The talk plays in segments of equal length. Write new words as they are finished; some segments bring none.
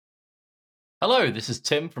Hello, this is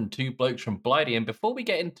Tim from Two Blokes from Blighty, and before we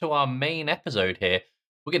get into our main episode here,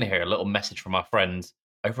 we're going to hear a little message from our friends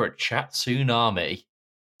over at Chatsunami.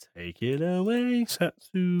 Take it away,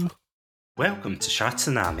 Satsu. Welcome to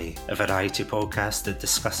Chatsunami, a variety podcast that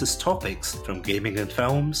discusses topics from gaming and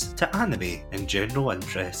films to anime and general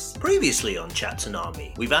interests. Previously on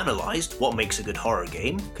Chatsunami, we've analysed what makes a good horror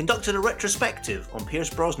game, conducted a retrospective on Pierce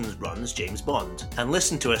Brosnan's run as James Bond, and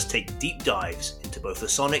listened to us take deep dives into both the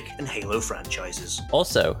Sonic and Halo franchises.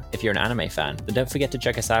 Also, if you're an anime fan, then don't forget to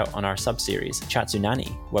check us out on our sub-series, Chatsunani,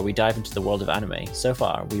 where we dive into the world of anime. So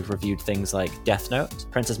far, we've reviewed things like Death Note,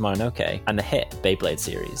 Princess Mononoke, and the hit Beyblade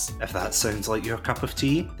series. If that sounds like your cup of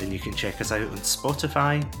tea, then you can check us out on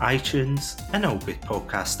Spotify, iTunes, and all good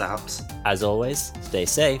podcast apps. As always, stay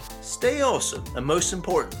safe, Stay awesome, and most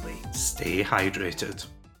importantly, Stay hydrated.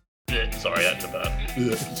 Sorry, that's a bad.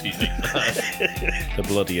 Excuse me. The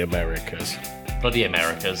bloody Americas. Bloody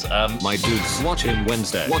Americas. My dudes, watch him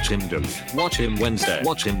Wednesday. Watch him dude. Watch him Wednesday.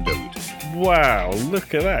 Watch him dude. Wow,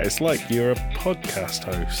 look at that. It's like you're a podcast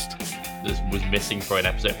host. This was missing for an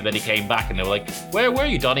episode, but then he came back and they were like, Where were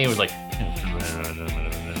you, Donnie? He was like,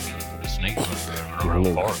 Snake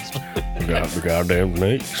forest. The goddamn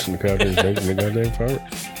snakes and the goddamn snakes and the goddamn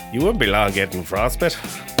forest. You wouldn't be long getting frostbite.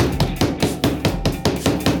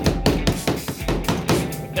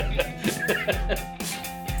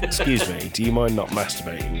 Excuse me, do you mind not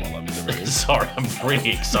masturbating while I'm in the room? Sorry, I'm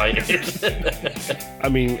really excited. I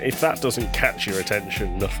mean, if that doesn't catch your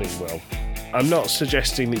attention, nothing will. I'm not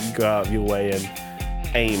suggesting that you go out of your way and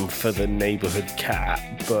aim for the neighbourhood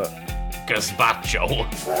cat, but... Gazpacho.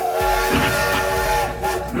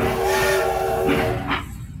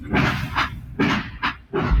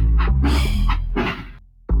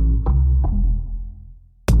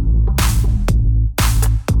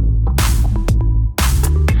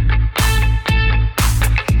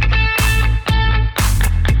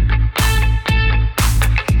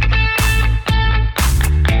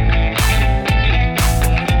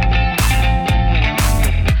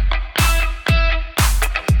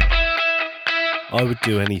 I would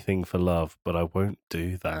do anything for love, but I won't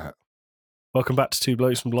do that. Welcome back to Two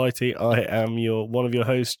Blokes from Blighty. I am one of your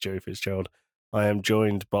hosts, Joe Fitzgerald. I am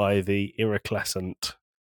joined by the iridescent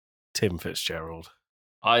Tim Fitzgerald.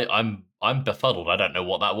 I'm befuddled. I don't know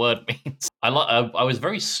what that word means. I was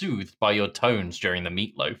very soothed by your tones during the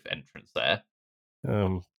meatloaf entrance there.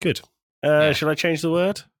 Good. Yeah. Should I change the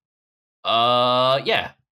word?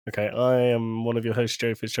 Yeah. Okay, I am one of your hosts,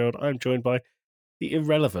 Joe Fitzgerald. I'm joined by the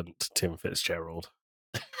irrelevant Tim Fitzgerald.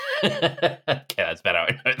 Okay, that's better.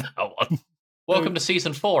 I know that one. Welcome to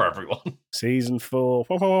season 4, everyone. Season 4.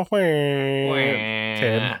 Tim,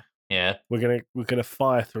 Yeah. we're gonna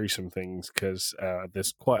fire through some things because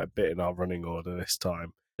there's quite a bit in our running order this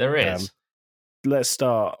time. There is. Let's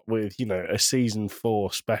start with a season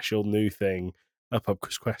 4 special new thing. A pub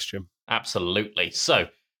quiz question. Absolutely. So,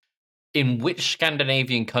 in which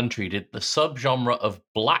Scandinavian country did the subgenre of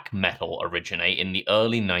black metal originate in the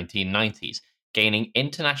early 1990s, gaining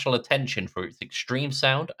international attention for its extreme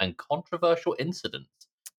sound and controversial incidents?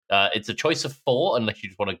 It's a choice of 4, unless you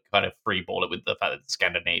just want to kind of freeball it with the fact that it's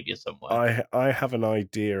Scandinavia somewhere. I have an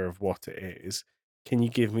idea of what it is. Can you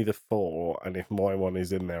give me the 4? And if my one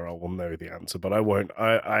is in there, I will know the answer. But I won't.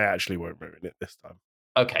 I actually won't ruin it this time.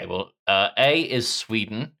 Okay, well, A is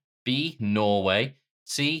Sweden, B, Norway,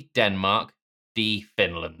 C, Denmark, D,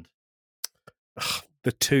 Finland.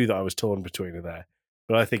 The 2 that I was torn between are there,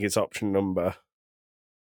 but I think it's option number.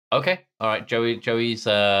 Okay, all right. Joey's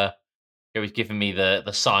giving me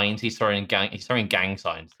the signs. He's throwing gang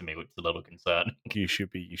signs to me, which is a little concerning. You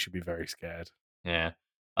should be very scared. Yeah.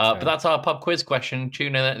 But that's our pub quiz question.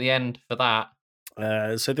 Tune in at the end for that.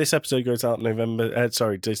 So this episode goes out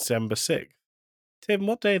December 6th. Tim,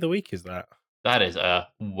 what day of the week is that? That is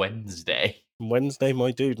Wednesday. Wednesday,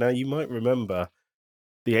 my dude. Now, you might remember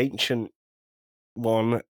the ancient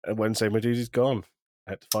one, Wednesday, my dude, is gone.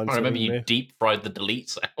 I had to find I remember something you new. deep fried the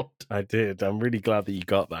delete sound. I did. I'm really glad that you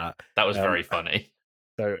got that. That was very funny.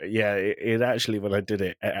 So, yeah, it actually, when I did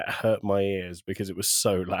it, it hurt my ears because it was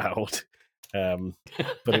so loud. But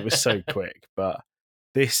it was so quick. But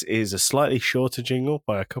this is a slightly shorter jingle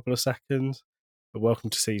by a couple of seconds. But welcome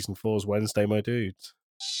to Season 4's Wednesday, my dudes.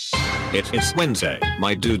 It is Wednesday,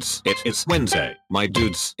 my dudes. It is Wednesday, my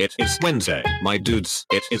dudes. It is Wednesday, my dudes.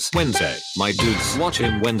 It is Wednesday, my dudes. Watch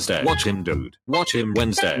him Wednesday. Watch him dude. Watch him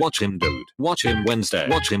Wednesday. Watch him dude. Watch him Wednesday.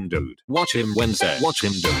 Watch him dude. Watch him Wednesday. Watch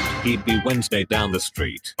him dude. He'd be Wednesday down the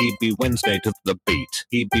street. He'd be Wednesday to the beat.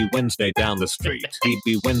 He'd be Wednesday down the street. He'd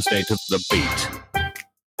be Wednesday to the beat.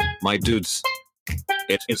 My dudes.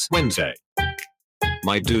 It is Wednesday.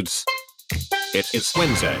 My dudes. It is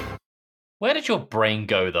Wednesday. Where did your brain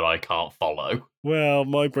go that I can't follow? Well,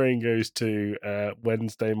 my brain goes to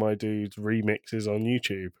Wednesday, my dude's remixes on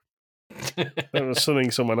YouTube. That was something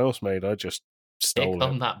someone else made. I just Here stole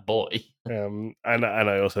come it. that boy. And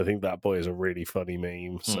I also think that boy is a really funny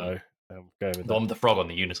meme. So I'm going with The one that. with the frog on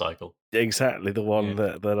the unicycle. Exactly the one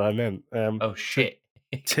Yeah. that I meant. Oh, shit.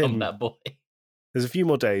 Here Tim- come that boy. There's a few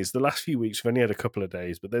more days. The last few weeks we've only had a couple of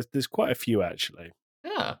days, but there's quite a few actually.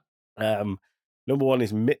 Yeah. Number one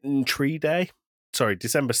is Mitten Tree Day. Sorry,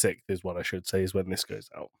 December 6th is what I should say is when this goes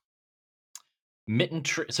out. Mitten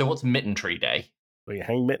tree. So what's Mitten Tree Day? Where you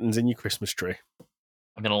hang mittens in your Christmas tree.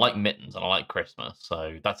 I mean, I like mittens and I like Christmas,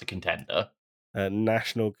 so that's a contender.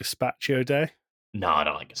 National Gazpacho Day. No, I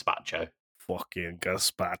don't like gazpacho. Fucking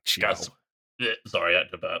gazpacho. Sorry, I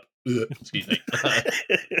had to burp. Excuse me.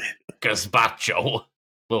 Gazpacho.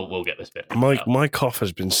 We'll get this bit. My cough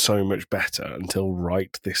has been so much better until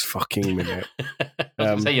right this fucking minute. I was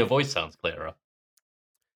going to say your voice sounds clearer.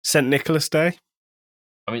 St. Nicholas Day.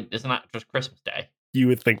 I mean, isn't that just Christmas Day? You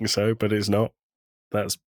would think so, but it's not.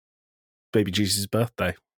 That's baby Jesus'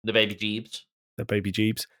 birthday. The baby Jeebs. The baby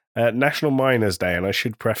Jeebs. National Miners Day, and I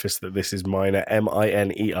should preface that this is minor,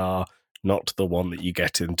 MINER, not the one that you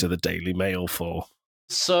get into the Daily Mail for.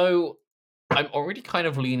 So I'm already kind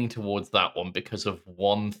of leaning towards that one because of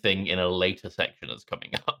one thing in a later section that's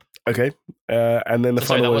coming up. Okay, and then the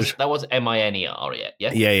final one. That was MINER,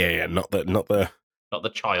 yeah. Yeah. Not Not the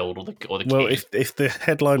child or the well, kid. if the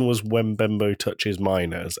headline was "When Bembo Touches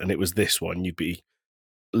Miners" and it was this one, you'd be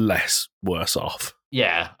worse off.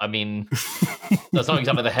 Yeah, I mean, that's not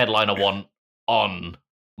exactly the headline I want on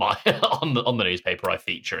my on the newspaper I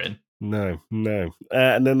feature in. No.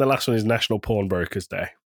 And then the last one is National Pawnbrokers Day.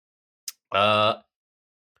 I'm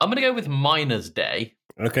gonna go with Miners Day.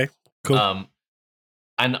 Okay, cool.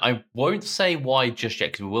 And I won't say why just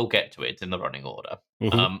yet because we will get to it in the running order.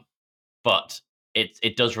 Mhm. But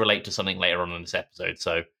it does relate to something later on in this episode,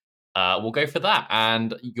 so we'll go for that.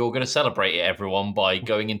 And you're going to celebrate it, everyone, by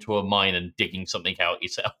going into a mine and digging something out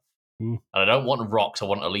yourself. Mm. And I don't want rocks; I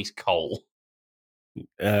want at least coal.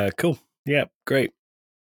 Cool. Yeah, great.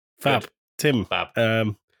 Fab. Good. Tim. Fab.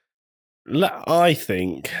 I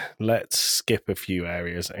think let's skip a few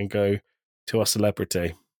areas and go to our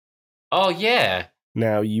celebrity. Oh yeah,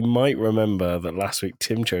 Now, you might remember that last week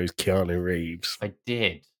Tim chose Keanu Reeves. I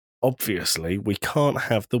did. Obviously, we can't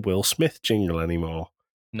have the Will Smith jingle anymore.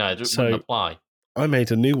 No, it So- wouldn't apply. I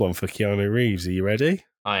made a new one for Keanu Reeves. Are you ready?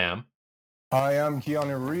 I am. Hi, I'm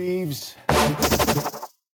Keanu Reeves.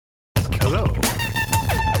 Hello.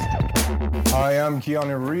 Hi, I'm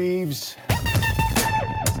Keanu Reeves.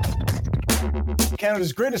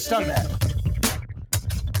 Canada's greatest stuntman.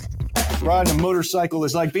 Riding a motorcycle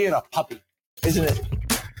is like being a puppy, isn't it?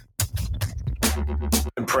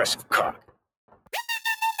 Impressive cock.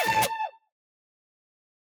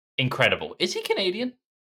 Incredible. Is he Canadian?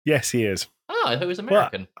 Yes, he is. Oh, I thought he was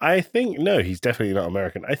American. I think, no, he's definitely not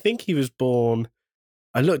American. I think he was born,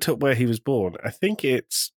 I looked up where he was born. I think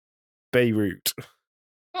it's Beirut,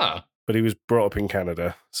 Ah, but he was brought up in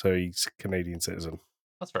Canada, so he's a Canadian citizen.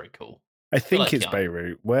 that's very cool. I think like it's Keanu.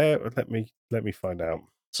 Beirut. Where? Let me find out.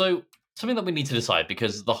 So something that we need to decide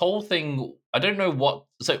because the whole thing, I don't know what.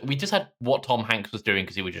 So we just had what Tom Hanks was doing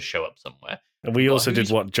because he would just show up somewhere. And we Well, also did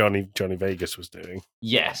who's- what Johnny Vegas was doing.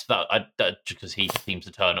 Yes, that because he seems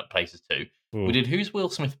to turn up places too. Hmm. We did who's Will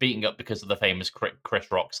Smith beating up because of the famous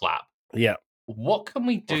Chris Rock slap. Yeah. What can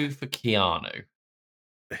we do for Keanu?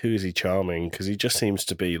 Who is he charming? Because he just seems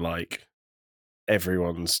to be like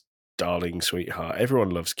everyone's darling sweetheart.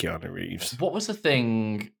 Everyone loves Keanu Reeves. What was the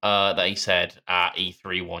thing that he said at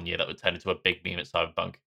E3 one year that would turn into a big meme at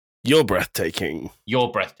Cyberpunk? You're breathtaking.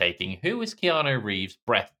 You're breathtaking. Who is Keanu Reeves'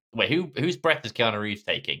 breath? Wait, whose breath is Keanu Reeves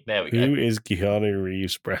taking? There we go. Who is Keanu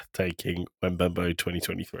Reeves breathtaking when Bembo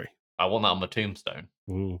 2023? I want that on my tombstone.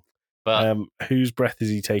 Mm. But Whose breath is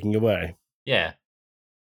he taking away? yeah,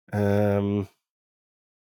 I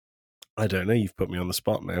don't know. You've put me on the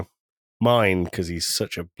spot now. Mine, because he's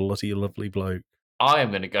such a bloody lovely bloke. I am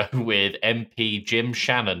going to go with MP Jim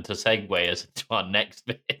Shannon to segue us to our next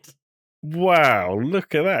bit. Wow,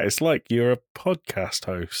 look at that. It's like you're a podcast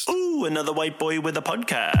host. Ooh, another white boy with a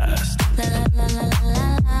podcast.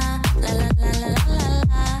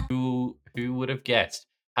 Who would have guessed?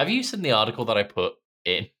 Have you seen the article that I put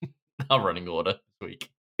in our running order this week?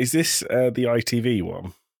 Is this the ITV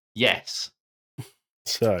one? Yes.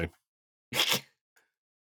 So, the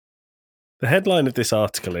headline of this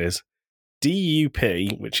article is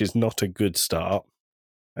DUP, which is not a good start.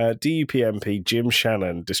 DUP MP Jim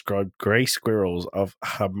Shannon described grey squirrels of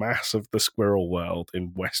Hamas of the squirrel world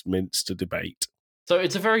in Westminster debate. So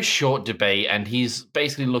it's a very short debate, and he's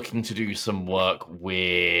basically looking to do some work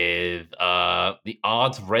with the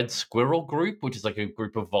Ard's Red Squirrel Group, which is like a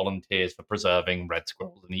group of volunteers for preserving red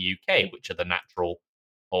squirrels in the UK, which are the natural,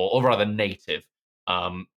 or rather native,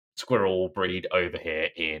 squirrel breed over here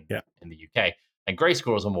in the UK. And grey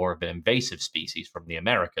squirrels are more of an invasive species from the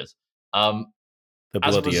Americas. The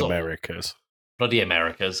As a bloody result- Americas. Bloody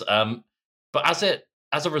Americas. But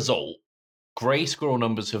as a result, grey squirrel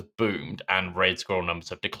numbers have boomed and red squirrel numbers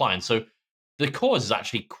have declined. So the cause is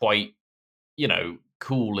actually quite,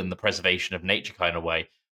 cool in the preservation of nature kind of way.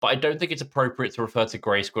 But I don't think it's appropriate to refer to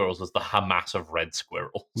grey squirrels as the Hamas of red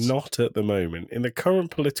squirrels. Not at the moment. In the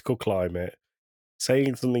current political climate,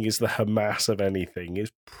 saying something is the Hamas of anything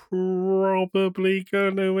is probably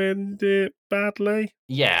going to end it badly.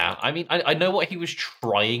 Yeah, I mean, I know what he was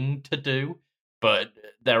trying to do, but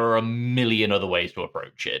there are a million other ways to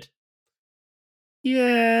approach it.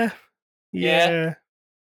 Yeah. Yeah.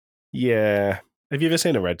 Have you ever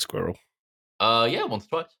seen a red squirrel? Yeah, once or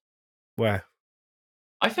twice. Where?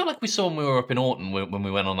 I feel like we saw them when we were up in Orton when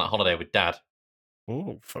we went on that holiday with Dad.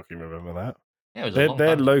 Oh, fucking remember that. Yeah, it was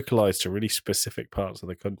They're localized to really specific parts of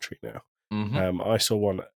the country now. Mm-hmm. I saw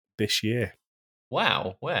one this year.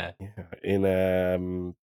 Wow, where? Yeah,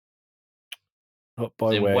 in up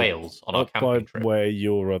by in where, Wales on our up by camping trip. where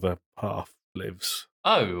your other half lives.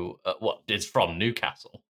 Oh, what? It's from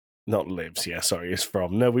Newcastle. Not lives, yeah. Sorry, it's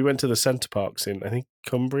from. No, we went to the Centre Parks in I think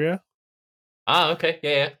Cumbria. Ah, okay,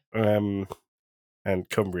 yeah. And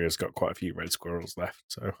Cumbria's got quite a few red squirrels left,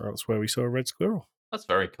 so that's where we saw a red squirrel. That's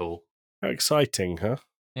very cool. How exciting, huh?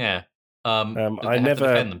 Yeah. I they have never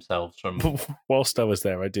to defend themselves from. Whilst I was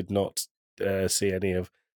there, I did not see any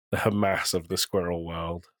of the Hamas of the squirrel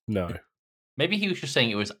world. No. Maybe he was just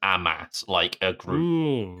saying it was a mass, like a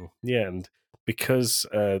group. Yeah, and because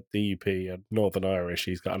the UP and Northern Irish,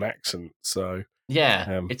 he's got an accent, so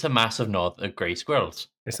yeah, it's a mass of grey squirrels.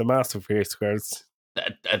 It's a mass of grey squirrels.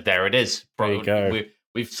 There it is. There you go.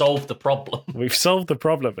 We've solved the problem. We've solved the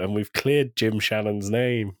problem, and we've cleared Jim Shannon's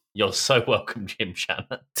name. You're so welcome, Jim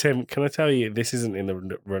Shannon. Tim, can I tell you, this isn't in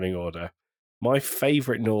the running order. My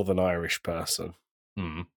favourite Northern Irish person.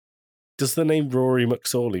 Does the name Rory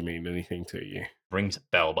McSorley mean anything to you? Rings a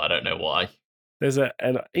bell, but I don't know why. There's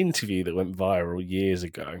an interview that went viral years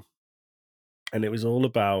ago, and it was all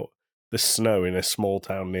about the snow in a small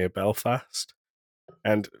town near Belfast.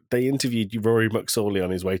 And they interviewed Rory McSorley on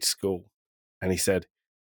his way to school, and he said,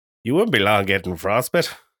 "You won't be long getting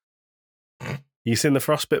frostbite." You seen the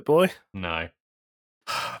frostbite boy? No.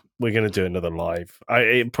 We're going to do another live.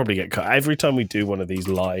 It'll probably get cut. Every time we do one of these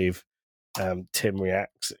live Tim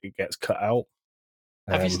reacts, it gets cut out.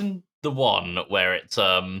 Have you seen the one where it's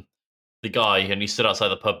the guy and he stood outside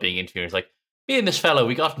the pub being interviewed? He's like, "Me and this fellow,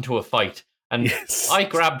 we got into a fight, and Yes. I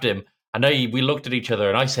grabbed him, and we looked at each other,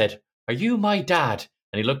 and I said, 'Are you my dad?'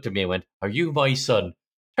 And he looked at me and went, 'Are you my son?'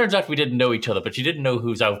 Turns out we didn't know each other, but you didn't know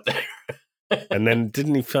who's out there." And then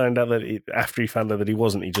didn't he find out that after he found out that he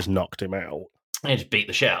wasn't, he just knocked him out? I just beat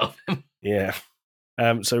the shit out of him. Yeah.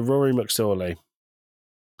 So Rory McSorley.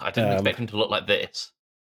 I didn't expect him to look like this.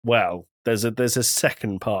 Well, there's a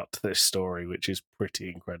second part to this story, which is pretty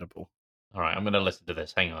incredible. All right, I'm going to listen to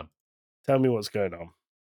this. Hang on. Tell me what's going on.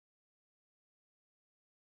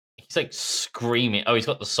 He's like screaming. Oh, he's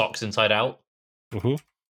got the socks inside out. Mm-hmm.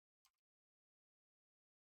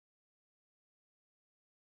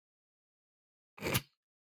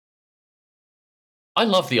 I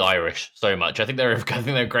love the Irish so much. I think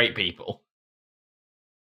they're great people.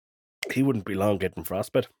 He wouldn't be long getting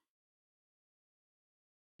frostbite.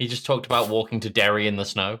 He just talked about walking to Derry in the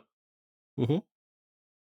snow. Mm-hmm.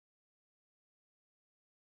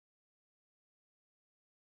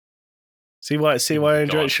 See why I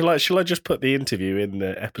enjoy it? Shall I just put the interview in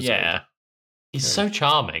the episode? Yeah. He's so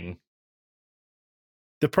charming.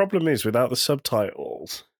 The problem is, without the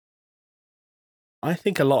subtitles, I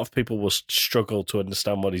think a lot of people will struggle to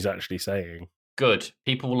understand what he's actually saying. Good.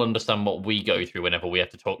 People will understand what we go through whenever we have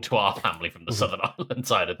to talk to our family from the Southern Ireland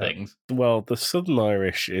side of things. Well, the Southern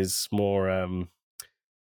Irish is more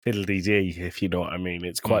fiddly-dee, if you know what I mean.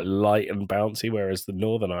 It's quite light and bouncy, whereas the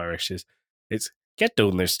Northern Irish it's get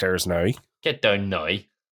down the stairs now. Get down now.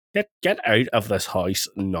 Get out of this house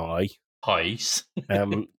now. House.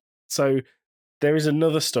 So there is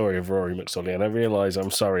another story of Rory McSorley, and I realise, I'm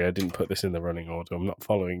sorry, I didn't put this in the running order. I'm not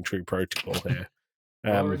following true protocol here.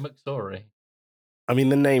 Rory McSorley. I mean,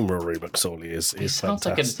 the name Rory McSorley is He sounds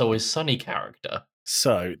like It's Always Sunny character.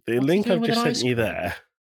 So the link I've just sent you there.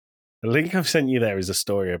 The link I've sent you there is a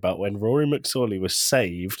story about when Rory McSorley was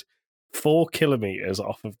saved 4 kilometres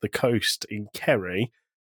off of the coast in Kerry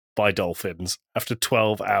by dolphins after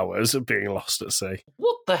 12 hours of being lost at sea.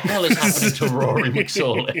 What the hell is happening to Rory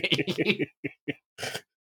McSorley?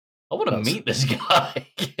 I want to meet this guy.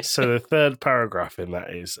 So the third paragraph in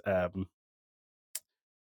that is the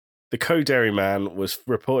co-dairy man was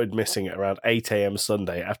reported missing at around 8 a.m.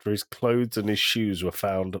 Sunday after his clothes and his shoes were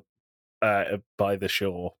found by the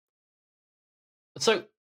shore. So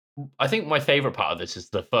I think my favourite part of this is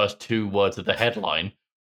the first two words of the headline,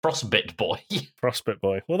 Frostbit Boy. Frostbit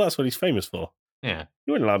boy. Well, that's what he's famous for. Yeah.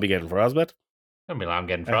 You wouldn't allow me getting frostbite. Don't be like I'm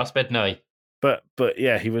getting frostbit, no. But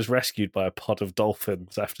yeah, he was rescued by a pod of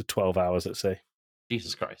dolphins after 12 hours at sea.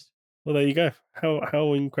 Jesus Christ. Well, there you go.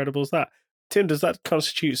 How incredible is that? Tim, does that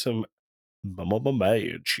constitute some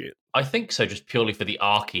made shit? I think so, just purely for the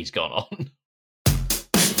arc he's gone on.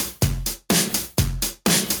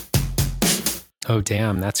 Oh,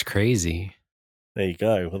 damn, that's crazy. There you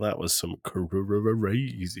go. Well, that was some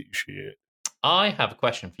crazy shit. I have a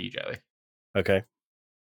question for you, Joey. Okay.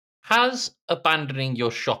 Has abandoning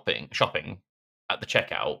your shopping at the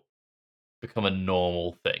checkout become a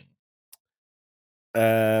normal thing?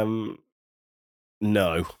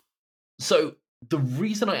 No. So the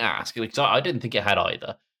reason I ask, because I didn't think it had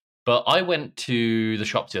either, but I went to the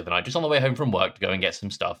shops the other night, just on the way home from work to go and get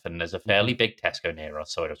some stuff, and there's a fairly big Tesco near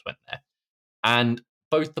us, so I just went there. And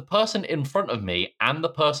both the person in front of me and the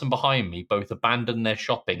person behind me both abandoned their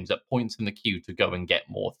shoppings at points in the queue to go and get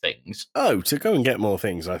more things. Oh, to go and get more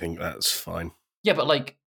things, I think that's fine. Yeah, but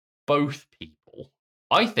like both people.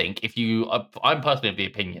 I think if you, I'm personally of the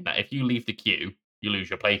opinion that if you leave the queue, you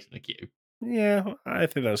lose your place in the queue. Yeah, I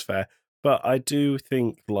think that's fair. But I do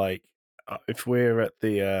think, like, if we're at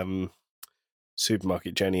the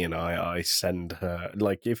supermarket, Jenny and I send her,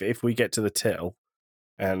 like, if we get to the till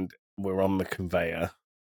and we're on the conveyor,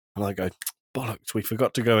 and I go, bollocks, we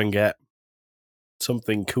forgot to go and get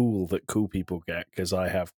something cool that cool people get because I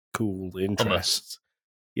have cool interests.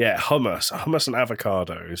 Yeah, hummus and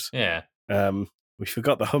avocados. Yeah. We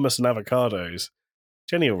forgot the hummus and avocados.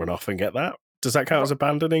 Jenny will run off and get that. Does that count as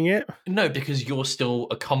abandoning it? No, because you're still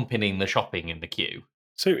accompanying the shopping in the queue.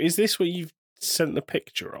 So is this what you've sent the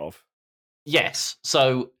picture of? Yes.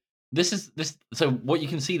 So this. So what you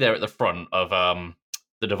can see there at the front of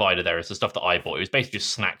the divider there is the stuff that I bought. It was basically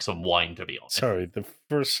just snacks and wine, to be honest. Sorry, the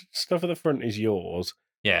first stuff at the front is yours.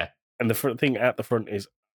 Yeah. And the front thing at the front is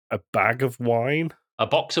a bag of wine? A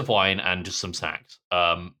box of wine and just some snacks.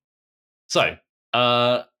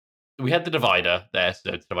 We had the divider there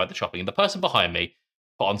to divide the shopping, and the person behind me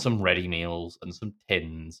put on some ready meals and some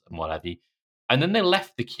tins and what have you. And then they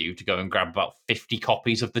left the queue to go and grab about 50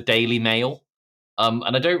 copies of the Daily Mail.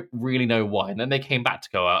 And I don't really know why. And then they came back to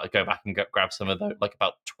go back and grab some of those, like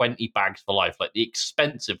about 20 bags for life, like the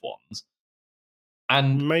expensive ones.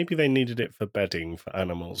 And maybe they needed it for bedding for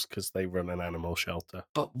animals because they run an animal shelter.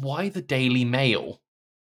 But why the Daily Mail?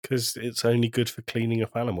 Because it's only good for cleaning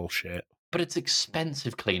up animal shit. But it's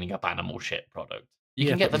expensive cleaning up animal shit product. You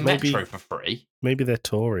can get the Metro for free. Maybe they're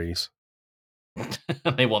Tories.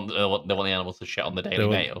 they want the animals to shit on the Daily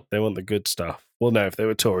Mail. They want the good stuff. Well, no, if they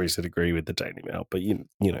were Tories, they'd agree with the Daily Mail. But you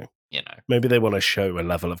know, maybe they want to show a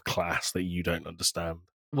level of class that you don't understand.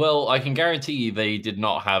 Well, I can guarantee you they did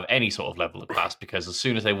not have any sort of level of class because as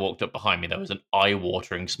soon as they walked up behind me, there was an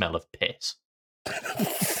eye-watering smell of piss.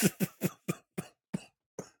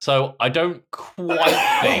 So I don't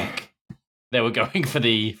quite think they were going for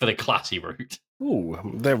the classy route. Ooh,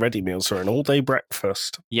 their ready meals are an all-day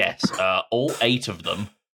breakfast. Yes, all 8 of them.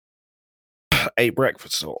 8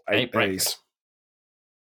 breakfasts or 8 days. Breakfast.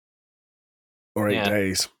 Or 8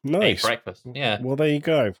 days. Nice. 8 breakfast, yeah. Well, there you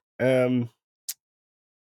go.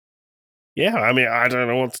 Yeah, I mean, I don't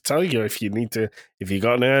know what to tell you. If you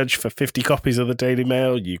got an urge for 50 copies of the Daily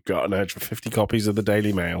Mail, you've got an urge for 50 copies of the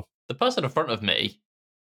Daily Mail. The person in front of me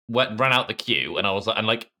ran out the queue, and I was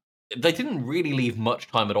like, they didn't really leave much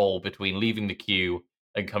time at all between leaving the queue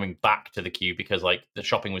and coming back to the queue because like the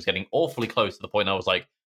shopping was getting awfully close to the point I was like,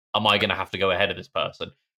 am I going to have to go ahead of this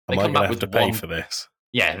person? Am I going to have to pay for this?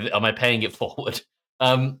 Yeah, am I paying it forward?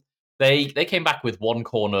 They came back with one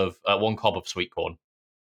cob of sweet corn.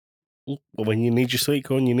 Well, when you need your sweet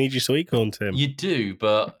corn, you need your sweet corn, Tim. You do,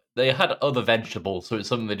 but they had other vegetables, so it's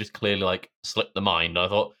something they just clearly like slipped the mind. I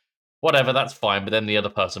thought, whatever, that's fine. But then the other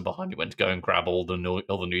person behind me went to go and grab all the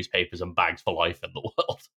newspapers and bags for life in the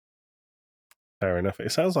world. Fair enough.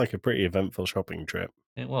 It sounds like a pretty eventful shopping trip.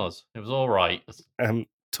 It was all right.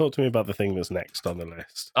 Talk to me about the thing that's next on the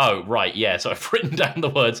list. Oh, right, yeah. So I've written down the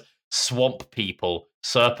words swamp people,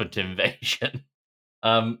 serpent invasion.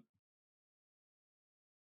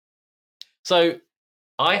 So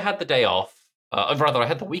I had the day off, I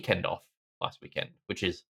had the weekend off last weekend, which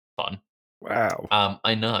is fun. Wow.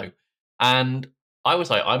 I know. And I was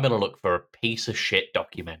like, I'm going to look for a piece of shit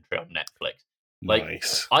documentary on Netflix. Like,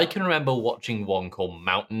 Nice. I can remember watching one called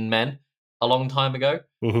Mountain Men a long time ago.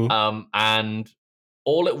 Mhm. And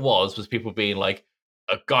all it was people being like,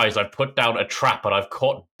 guys, I've put down a trap and I've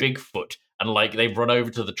caught Bigfoot. And like, they've run over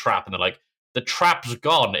to the trap and they're like, the trap's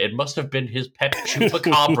gone. It must have been his pet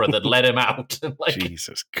chupacabra that let him out. Like,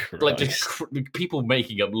 Jesus Christ. like just people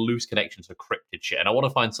making up loose connections for cryptid shit. And I want to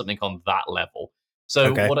find something on that level. So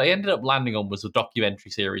Okay. what I ended up landing on was a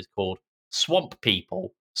documentary series called Swamp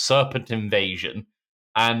People, Serpent Invasion.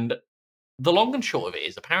 And the long and short of it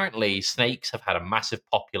is apparently snakes have had a massive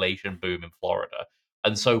population boom in Florida.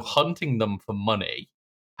 And so hunting them for money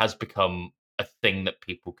has become a thing that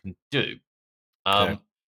people can do. Okay.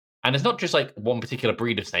 And it's not just like one particular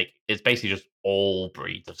breed of snake, it's basically just all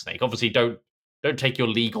breeds of snake. Obviously, don't take your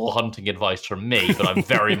legal hunting advice from me, but I'm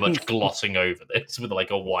very much glossing over this with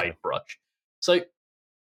like a wide brush. So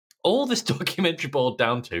all this documentary boiled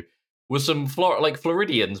down to was some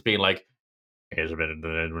Floridians being like, there's a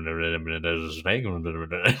snake,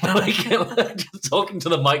 like, just talking to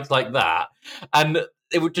the mics like that, and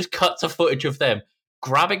it would just cut to footage of them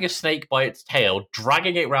grabbing a snake by its tail,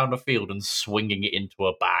 dragging it around a field, and swinging it into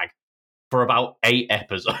a bag for about 8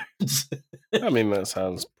 episodes. I mean, that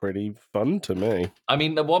sounds pretty fun to me. I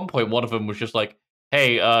mean, at one point, one of them was just like,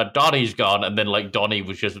 "Hey, Donnie's gone," and then like Donnie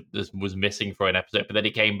was missing for an episode, but then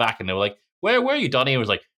he came back, and they were like, "Where were you, Donnie?" And was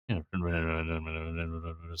like,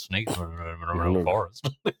 "Snakes around the forest."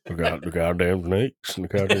 We got the goddamn snakes and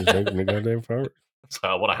the goddamn snakes and the goddamn forest. So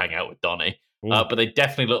I want to hang out with Donnie. But they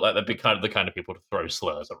definitely look like they'd be the kind of people to throw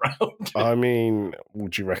slurs around. I mean,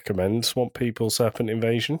 would you recommend Swamp People Serpent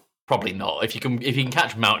Invasion? Probably not. If you can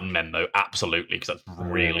catch Mountain Men though, absolutely, because that's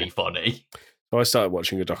really funny. So I started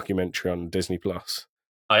watching a documentary on Disney Plus.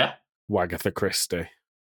 Oh yeah, Wagatha Christie.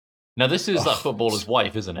 now this is that footballer's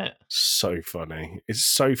wife, isn't it? So funny. It's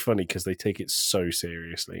so funny because they take it so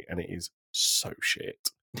seriously, and it is so shit.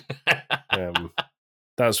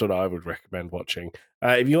 That's what I would recommend watching.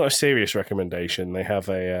 If you want a serious recommendation, they have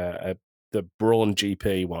the Brawn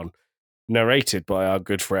GP one, narrated by our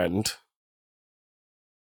good friend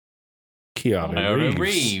Keanu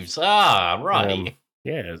Reeves. Ah, right.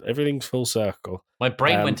 Yeah, everything's full circle. My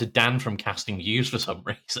brain went to Dan from Casting Views for some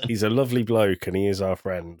reason. He's a lovely bloke, and he is our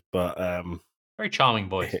friend, but very charming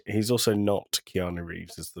voice. He's also not Keanu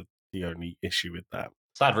Reeves. Is the only issue with that.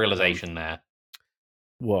 Sad realization there.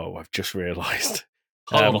 Whoa! I've just realised.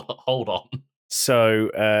 Hold on. So,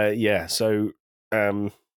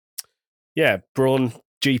 Brawn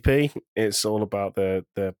GP. It's all about the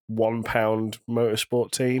 £1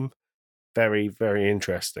 motorsport team. Very, very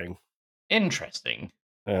interesting. Interesting.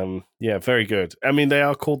 Very good. I mean, they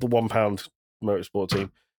are called the £1 motorsport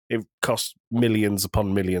team. It costs millions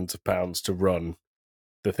upon millions of pounds to run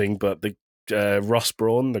the thing, but the Ross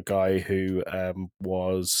Brawn, the guy who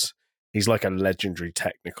he's like a legendary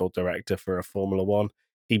technical director for a Formula One.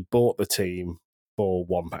 He bought the team for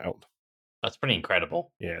 £1. That's pretty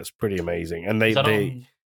incredible. Yeah, it's pretty amazing. And they on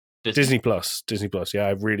Disney Plus. Yeah,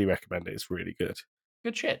 I really recommend it. It's really good.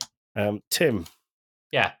 Good shit. Tim.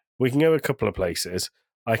 Yeah. We can go a couple of places.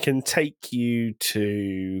 I can take you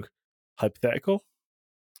to hypothetical.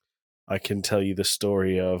 I can tell you the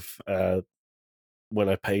story of when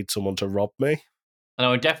I paid someone to rob me. I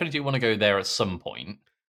know I definitely do want to go there at some point.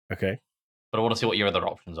 Okay. But I want to see what your other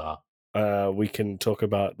options are. We can talk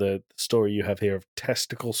about the story you have here of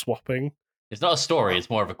testicle swapping. It's not a story, it's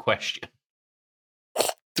more of a question.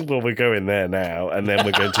 Well, we're going there now, and then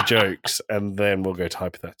we're going to jokes, and then we'll go to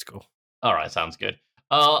hypothetical. All right, sounds good.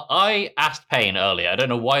 I asked Payne earlier. I don't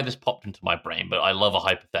know why this popped into my brain, but I love a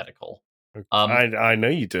hypothetical. I know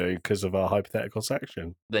you do because of our hypothetical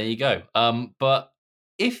section. There you go. But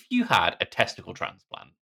if you had a testicle transplant,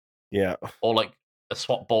 yeah, or like a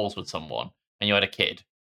swap balls with someone, and you had a kid,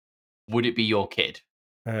 would it be your kid?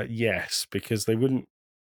 Yes, because they wouldn't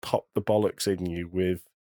pop the bollocks in you with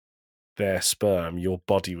their sperm. Your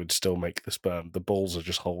body would still make the sperm. The balls are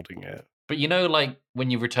just holding it. But you know, like when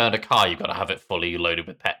you return a car, you've got to have it fully loaded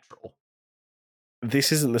with petrol.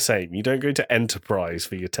 This isn't the same. You don't go to Enterprise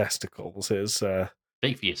for your testicles. It's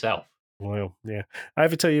speak for yourself. Well, yeah. I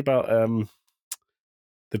ever tell you about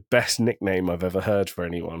the best nickname I've ever heard for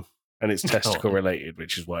anyone, and it's testicle related,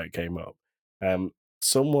 which is why it came up.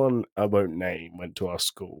 Someone I won't name went to our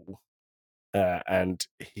school, and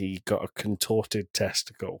he got a contorted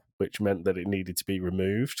testicle, which meant that it needed to be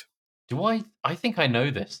removed. Do I? I think I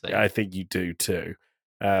know this thing. I think you do too.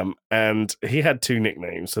 And he had 2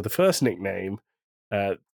 nicknames. So the first nickname,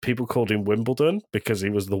 people called him Wimbledon because he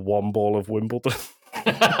was the one ball of Wimbledon.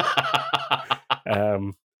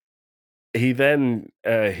 he then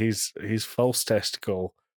his false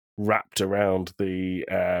testicle wrapped around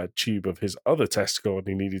the tube of his other testicle, and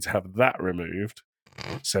he needed to have that removed.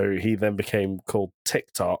 So he then became called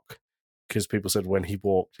TikTok because people said when he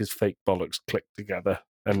walked, his fake bollocks clicked together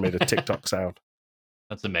and made a TikTok sound.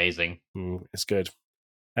 That's amazing. It's good.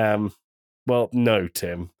 Well, no,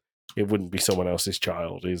 Tim, it wouldn't be someone else's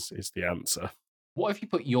child. Is the answer? What if you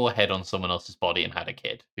put your head on someone else's body and had a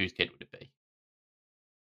kid? Whose kid would it be?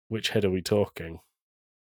 Which head are we talking?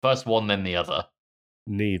 First one, then the other.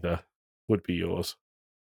 Neither would be yours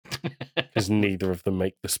because neither of them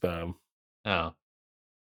make the sperm. Oh.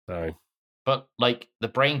 So, But, like, the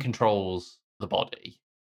brain controls the body.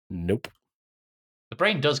 nope. The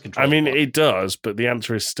brain does control I mean, the body. it does, but the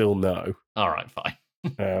answer is still no. All right, fine.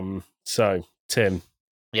 So, Tim,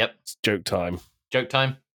 Yep. it's joke time. Joke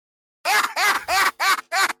time.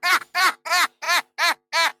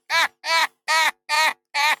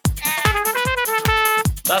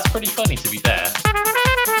 That's pretty funny, to be fair.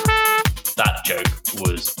 That joke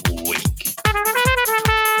was weak.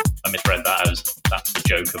 I misread that as that's the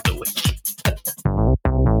joke of the week.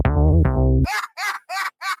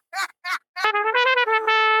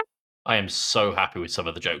 I am so happy with some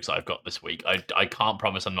of the jokes I've got this week. I can't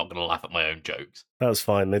promise I'm not going to laugh at my own jokes. That's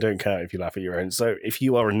fine. They don't count if you laugh at your own. So, if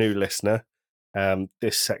you are a new listener,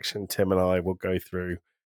 this section, Tim and I will go through,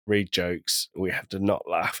 read jokes. We have to not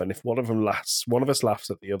laugh, and if one of us laughs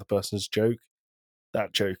at the other person's joke,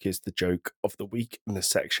 that joke is the joke of the week, and the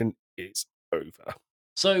section is over.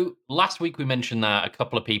 So last week we mentioned that a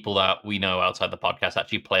couple of people that we know outside the podcast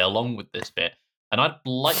actually play along with this bit, and I'd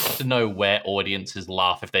like to know where audiences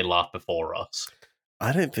laugh if they laugh before us.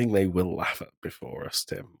 I don't think they will laugh at before us,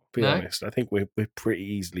 Tim. I'll be honest. I think we're pretty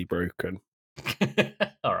easily broken.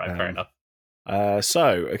 All right, fair enough.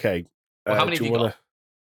 Okay. Well, how many have you got?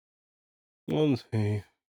 1, 2,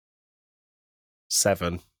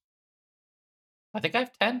 7. I think I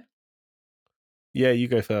have 10. Yeah, you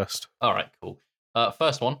go first. All right, cool.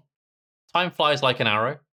 First one. Time flies like an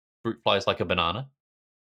arrow. Fruit flies like a banana.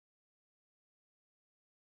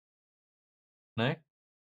 No?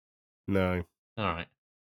 No. All right.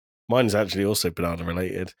 Mine's actually also banana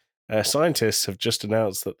related. Scientists have just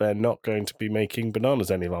announced that they're not going to be making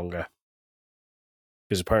bananas any longer.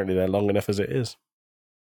 Because apparently they're long enough as it is.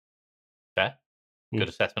 Fair. Good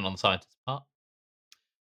assessment on the scientist's part.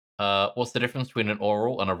 What's the difference between an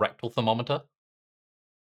oral and a rectal thermometer?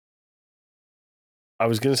 I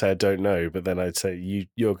was going to say I don't know, but then I'd say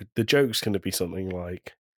the joke's going to be something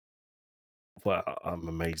like, well, I'm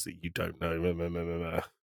amazed that you don't know. No,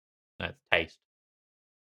 it's taste.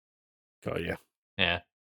 Got you. Yeah.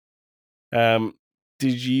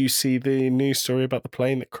 Did you see the news story about the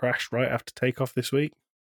plane that crashed right after takeoff this week?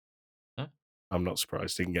 Huh? I'm not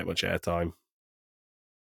surprised. Didn't get much airtime.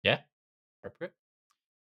 Yeah. Appropriate.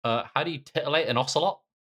 How do you titillate an ocelot?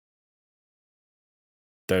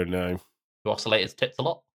 Don't know. You oscillate its tits a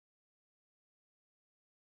lot?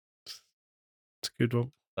 It's a good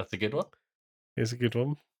one. That's a good one. It's a good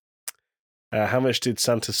one. How much did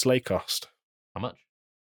Santa's sleigh cost? How much?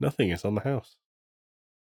 Nothing. It's on the house.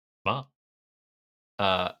 Smart.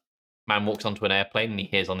 Man walks onto an airplane and he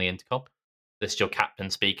hears on the intercom, "This is your captain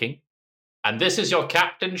speaking." And this is your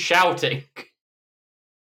captain shouting.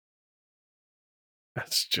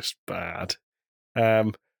 That's just bad.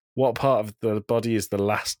 What part of the body is the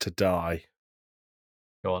last to die?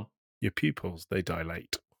 Go on. Your pupils, they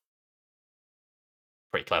dilate.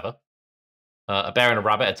 Pretty clever. A bear and a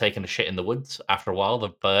rabbit are taking a shit in the woods. After a while, the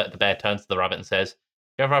bear turns to the rabbit and says, "Do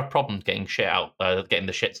you ever have problems getting getting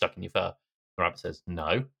the shit stuck in your fur?" The rabbit says,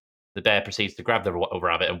 "No." The bear proceeds to grab the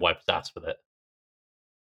rabbit and wipe his ass with it.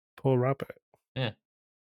 Poor rabbit. Yeah.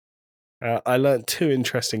 I learnt 2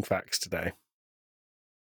 interesting facts today.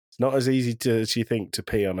 It's not as easy as you think to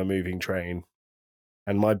pee on a moving train,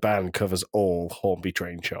 and my ban covers all Hornby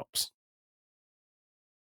train shops.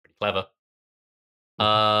 Pretty clever.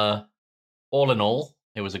 All in all,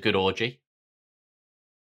 it was a good orgy.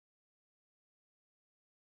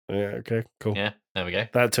 Yeah, okay, cool. Yeah, there we go.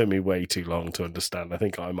 That took me way too long to understand. I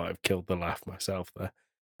think I might have killed the laugh myself there.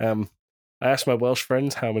 I asked my Welsh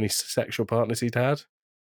friends how many sexual partners he'd had.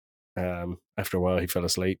 After a while, he fell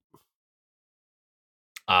asleep.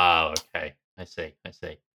 Oh, okay. I see.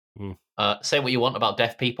 Say what you want about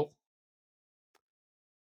deaf people.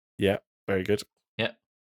 Yeah, very good. Yeah.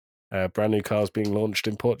 Brand new cars being launched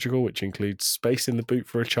in Portugal, which includes space in the boot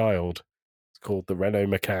for a child. It's called the Renault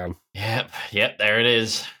Macan. Yep, there it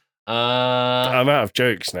is. I'm out of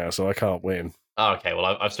jokes now, so I can't win. Okay, well,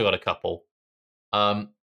 I've still got a couple.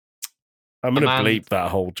 I'm going to bleep that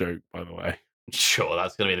whole joke, by the way. Sure,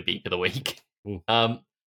 that's going to be the beep of the week.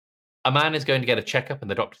 A man is going to get a checkup, and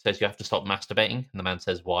the doctor says you have to stop masturbating. And the man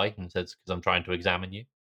says why, and says because I'm trying to examine you.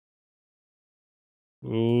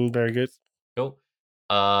 Very good. Cool.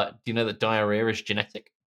 Do you know that diarrhea is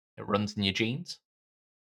genetic? It runs in your genes.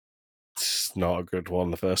 It's not a good one.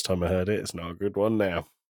 The first time I heard it, it's not a good one now.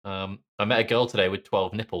 I met a girl today with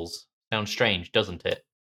 12 nipples. Sounds strange, doesn't it?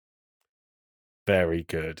 Very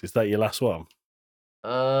good. Is that your last one?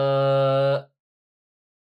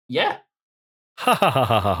 Yeah. Ha ha ha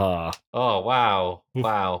ha ha ha. Oh, wow.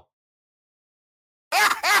 Wow.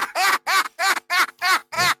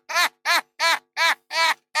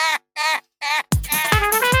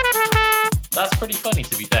 That's pretty funny,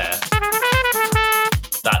 to be fair.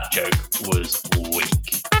 That joke was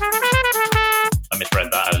weak. I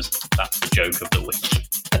misread that as that's the joke of the week.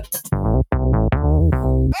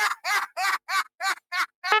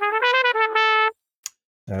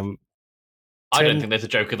 I don't think there's a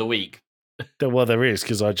joke of the week. Well, there is,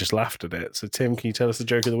 because I just laughed at it. So, Tim, can you tell us the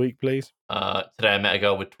joke of the week, please? Today I met a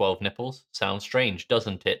girl with 12 nipples. Sounds strange,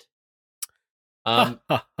 doesn't it? Hold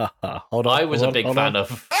on. I was a big fan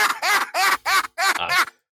of...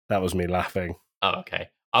 That was me laughing. Oh, okay.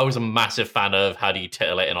 I was a massive fan of How Do You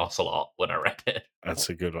Titillate an Ocelot when I read it. That's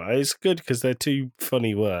a good one. It's good because they're two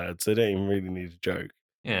funny words. They don't even really need a joke.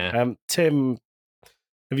 Yeah. Tim,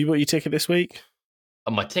 have you bought your ticket this week?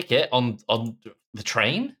 On my ticket? On the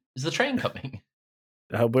train? Is the train coming?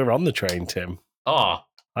 We're on the train, Tim. Oh.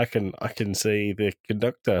 I can see the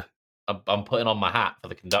conductor. I'm putting on my hat for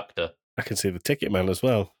the conductor. I can see the ticket man as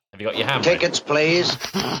well. Have you got your hand? Tickets, please.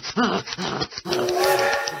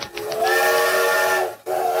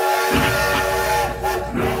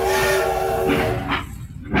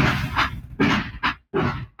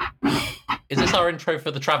 Is this our intro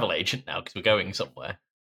for the travel agent now? Because we're going somewhere.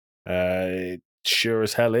 It sure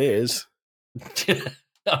as hell is.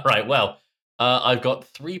 All right, well, I've got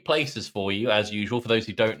 3 places for you, as usual. For those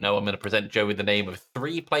who don't know, I'm going to present Joe with the name of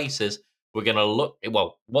 3 places. We're going to look,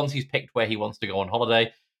 well, once he's picked where he wants to go on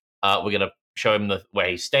holiday, we're going to show him where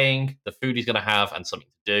he's staying, the food he's going to have, and something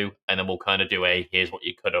to do. And then we'll kind of do a here's what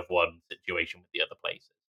you could have won situation with the other places.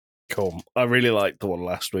 Cool. I really liked the one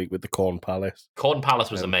last week with the Corn Palace. Corn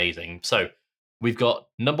Palace was amazing. So we've got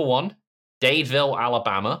number 1, Dadeville,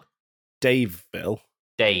 Alabama. Dadeville?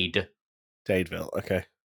 Dadeville, okay.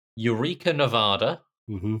 Eureka, Nevada.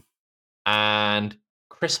 Mm-hmm. And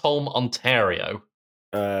Chisholm, Ontario.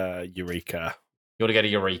 Eureka. You want to go to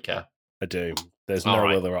Eureka? I do. There's no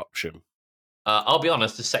other option. I'll be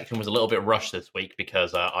honest, this section was a little bit rushed this week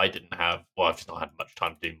because I've just not had much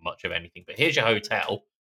time to do much of anything. But here's your hotel.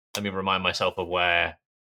 Let me remind myself of what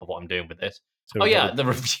I'm doing with this. So the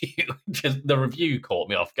review. The review caught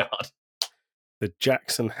me off guard. The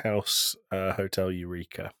Jackson House Hotel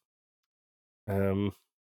Eureka.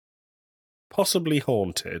 Possibly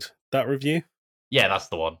haunted. That review? Yeah, that's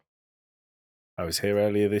the one. I was here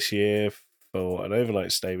earlier this year for an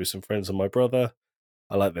overnight stay with some friends and my brother.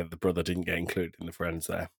 I like that the brother didn't get included in the friends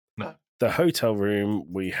there. No. The hotel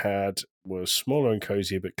room we had was smaller and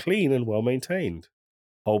cozier, but clean and well maintained.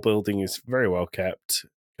 Whole building is very well kept,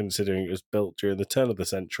 considering it was built during the turn of the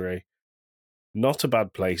century. Not a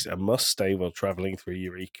bad place, a must stay while travelling through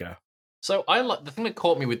Eureka. So the thing that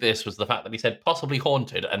caught me with this was the fact that he said possibly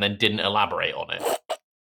haunted and then didn't elaborate on it.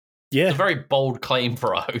 Yeah. It's a very bold claim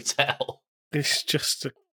for a hotel. It's just,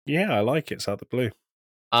 I like it. It's out of the blue.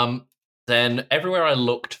 Then everywhere I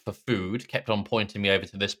looked for food kept on pointing me over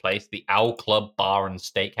to this place, the Owl Club Bar and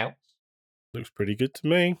Steakhouse. Looks pretty good to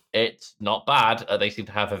me. It's not bad. They seem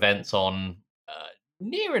to have events on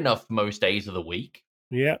near enough most days of the week.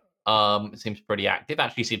 Yeah. It seems pretty active.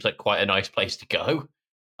 Actually, seems like quite a nice place to go.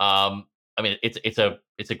 I mean, it's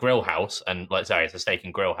a grill house, and it's a steak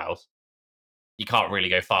and grill house. You can't really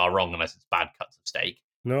go far wrong unless it's bad cuts of steak.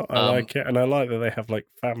 No, I like it, and I like that they have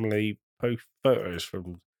family photos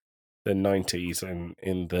from the 90s and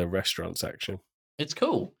in the restaurant section. It's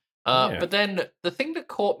cool. But then the thing that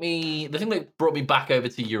brought me back over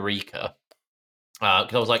to Eureka,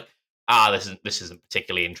 because I was like, this isn't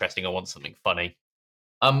particularly interesting. I want something funny.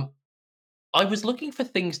 I was looking for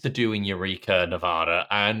things to do in Eureka, Nevada,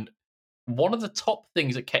 and one of the top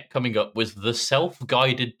things that kept coming up was the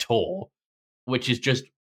self-guided tour, which is just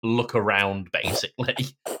look around,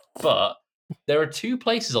 basically. But there are 2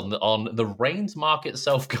 places on the Rains Market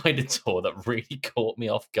self-guided tour that really caught me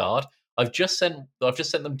off guard. I've just sent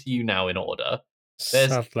them to you now in order.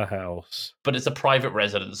 There's Sadler House, but it's a private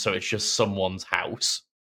residence, so it's just someone's house.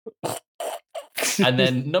 And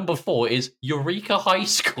then number 4 is Eureka High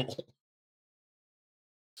School.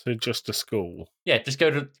 So just a school. Yeah, just go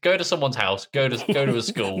to someone's house. Go to a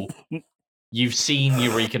school. You've seen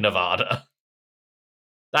Eureka, Nevada.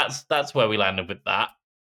 that's where we landed with that.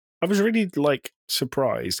 I was really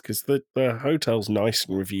surprised because the hotel's nice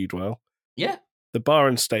and reviewed well. Yeah. The bar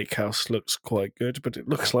and steakhouse looks quite good, but it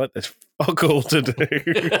looks like there's fuck all to do.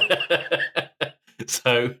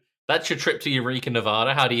 So that's your trip to Eureka,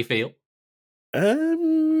 Nevada. How do you feel?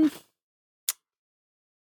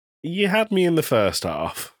 You had me in the first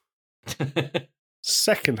half.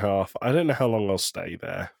 Second half, I don't know how long I'll stay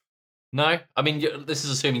there. No, I mean this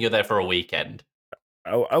is assuming you're there for a weekend.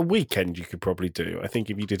 A weekend you could probably do. I think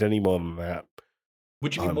if you did any more than that,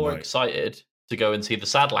 would you be more excited to go and see the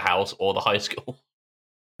Sadler House or the high school?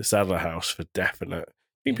 The Sadler House for definite. I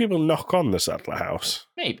think people knock on the Sadler House.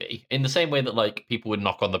 Maybe in the same way that people would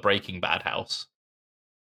knock on the Breaking Bad house.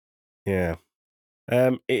 Yeah.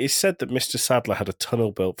 It is said that Mr. Sadler had a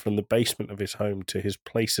tunnel built from the basement of his home to his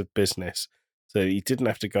place of business, so he didn't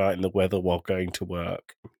have to go out in the weather while going to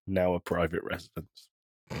work. Now a private residence.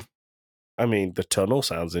 I mean, the tunnel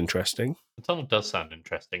sounds interesting. The tunnel does sound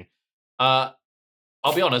interesting. I'll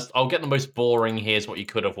be honest, I'll get the most boring here's what you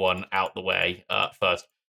could have won out the way first.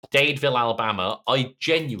 Dadeville, Alabama. I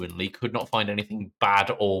genuinely could not find anything bad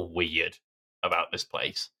or weird about this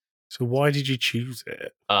place. So why did you choose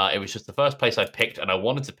it? It was just the first place I picked, and I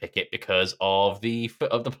wanted to pick it because of the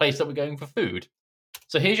place that we're going for food.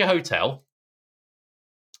 So here's your hotel.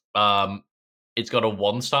 It's got a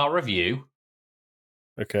 1-star review.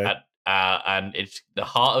 Okay. And it's the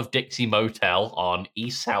Heart of Dixie Motel on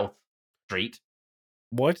East South Street.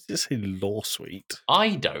 Why did it say Law Suite?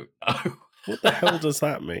 I don't know. What the hell does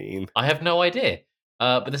that mean? I have no idea.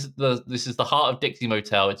 But this is the Heart of Dixie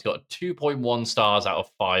Motel. It's got 2.1 stars out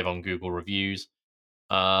of 5 on Google reviews.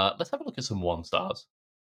 Let's have a look at some 1 stars.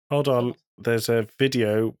 Hold on. There's a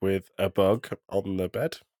video with a bug on the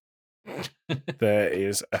bed. There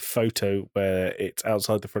is a photo where it's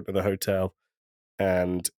outside the front of the hotel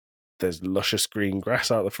and there's luscious green grass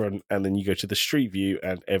out the front, and then you go to the street view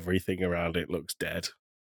and everything around it looks dead.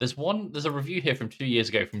 There's a review here from 2 years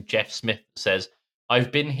ago from Jeff Smith that says,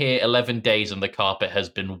 I've been here 11 days and the carpet has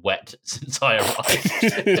been wet since I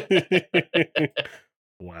arrived.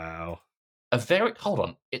 Wow. Hold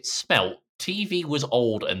on. It smelt. TV was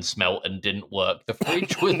old and smelt and didn't work. The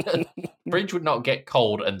fridge would not get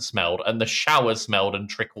cold and smelled, and the shower smelled and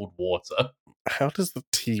trickled water. How does the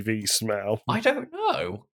TV smell? I don't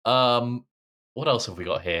know. What else have we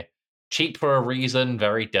got here? Cheap for a reason,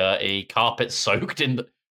 very dirty. Carpet soaked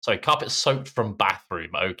from bathroom.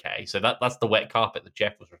 Okay, so that's the wet carpet that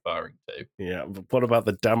Jeff was referring to. Yeah, but what about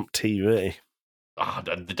the damp TV?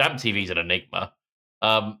 The damp TV's an enigma.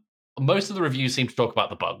 Most of the reviews seem to talk about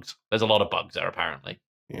the bugs. There's a lot of bugs there, apparently.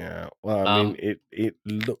 Yeah, well, I mean, it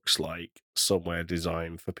looks like somewhere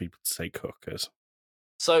designed for people to take hookers.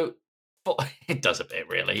 So, it does a bit,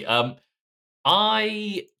 really.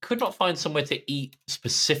 I could not find somewhere to eat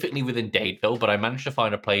specifically within Dadeville, but I managed to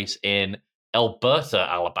find a place in Alberta,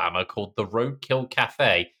 Alabama, called the Roadkill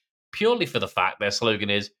Cafe, purely for the fact their slogan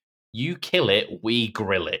is, you kill it, we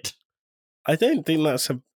grill it. I don't think that's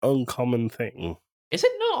an uncommon thing. Is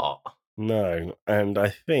it not? No, and I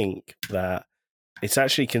think that it's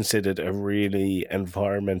actually considered a really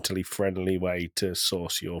environmentally friendly way to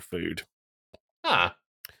source your food.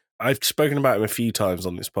 I've spoken about him a few times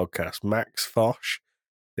on this podcast. Max Fosh,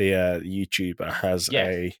 the YouTuber, has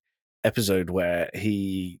a episode where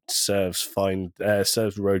he serves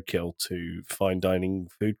roadkill to fine dining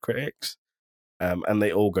food critics, and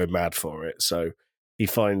they all go mad for it. So he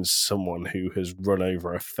finds someone who has run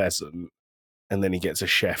over a pheasant, and then he gets a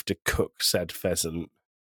chef to cook said pheasant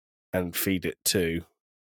and feed it to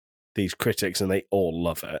these critics, and they all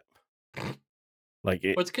love it.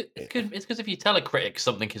 It's because if you tell a critic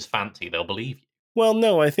something is fancy, they'll believe you. Well,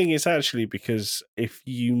 no, I think it's actually because if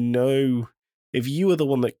you are the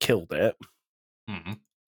one that killed it,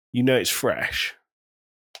 you know it's fresh.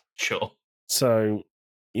 Sure. So,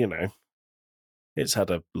 it's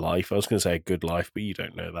had a life. I was going to say a good life, but you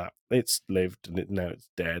don't know that. It's lived and now it's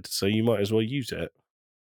dead, so you might as well use it.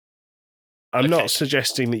 I'm not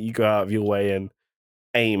suggesting that you go out of your way and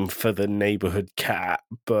aim for the neighborhood cat,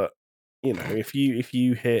 but if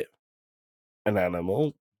you hit an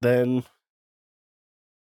animal, then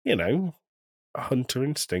hunter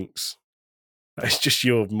instincts. It's just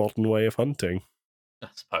your modern way of hunting. I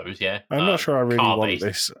suppose, yeah. I'm not sure I really want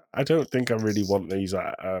this. I don't think I really want these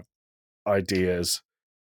ideas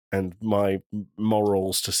and my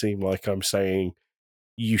morals to seem like I'm saying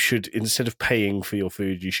you should, instead of paying for your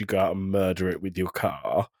food, you should go out and murder it with your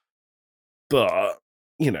car. But,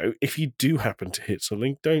 if you do happen to hit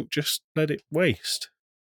something, don't just let it waste.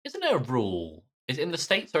 Isn't there a rule? Is it in the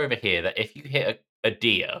States or over here that if you hit a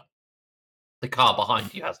deer, the car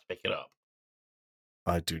behind you has to pick it up?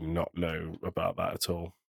 I do not know about that at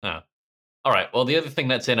all. Oh. All right. Well, the other thing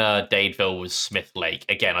that's in Dadeville was Smith Lake.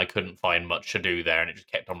 Again, I couldn't find much to do there, and it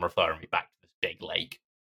just kept on referring me back to this big lake.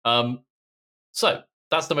 So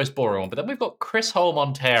that's the most boring one. But then we've got Chisholm,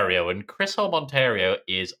 Ontario, and Chisholm, Ontario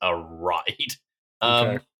is a ride.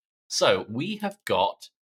 Okay. So we have got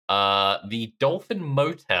the Dolphin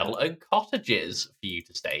Motel and Cottages for you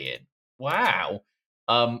to stay in. Wow.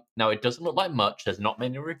 Now, it doesn't look like much. There's not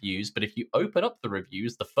many reviews, but if you open up the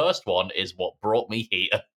reviews, the first one is what brought me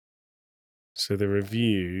here. So the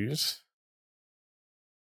reviews.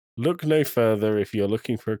 Look no further if you're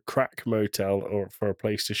looking for a crack motel or for a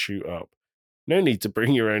place to shoot up. No need to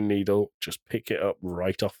bring your own needle. Just pick it up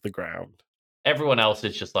right off the ground. Everyone else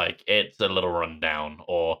is just like, it's a little rundown.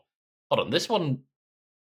 Or, hold on, this one,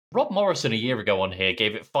 Rob Morrison a year ago on here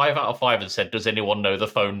gave it 5 out of 5 and said, does anyone know the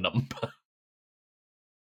phone number?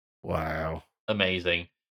 Wow. Amazing.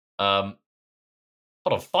 Hold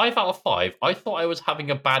on, 5 out of 5? I thought I was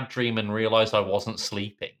having a bad dream and realised I wasn't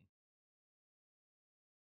sleeping.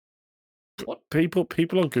 What? People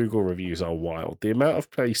on Google reviews are wild. The amount of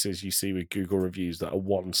places you see with Google reviews that are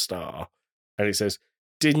 1 star, and it says,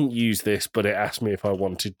 didn't use this, but it asked me if I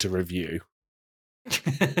wanted to review.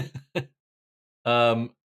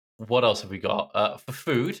 What else have we got? For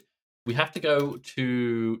food, we have to go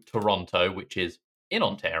to Toronto, which is in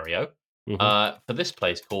Ontario, for this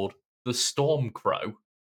place called the Storm Crow.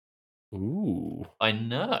 Ooh. I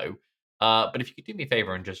know. But if you could do me a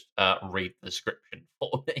favour and just read the description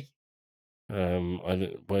for me.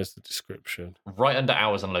 Where's the description? Right under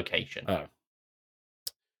hours and location. Oh.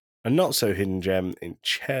 A not-so-hidden gem in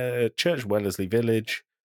Church Wellesley Village.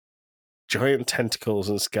 Giant tentacles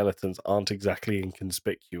and skeletons aren't exactly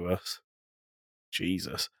inconspicuous.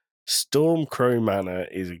 Jesus. Storm Crow Manor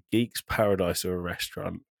is a geek's paradise of a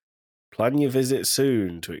restaurant. Plan your visit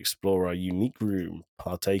soon to explore our unique room,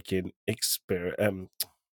 partake in experiential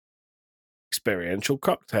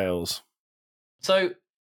cocktails. So,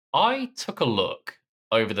 I took a look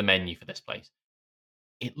over the menu for this place.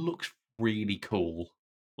 It looks really cool.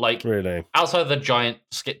 Like, Really? outside of the giant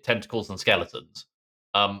tentacles and skeletons,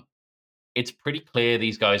 it's pretty clear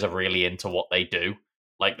these guys are really into what they do.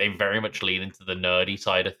 Like, they very much lean into the nerdy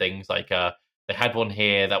side of things. Like, they had one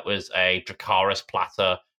here that was a Dracarys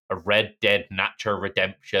platter, a Red Dead Nacho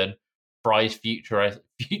Redemption, Fry's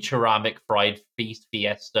Futuramic Fried Feast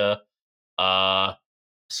Fiesta. Saw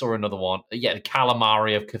another one. Yeah, the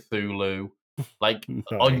Calamari of Cthulhu. Like, Nice.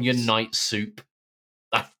 Onion Night Soup.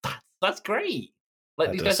 That's great. Like,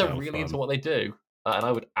 That these does guys are sound really fun. into what they do. And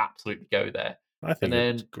I would absolutely go there. I think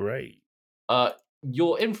it's great.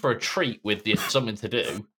 You're in for a treat with something to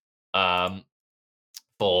do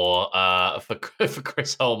for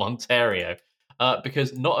Chisholm, Ontario,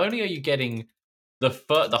 because not only are you getting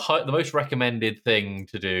the most recommended thing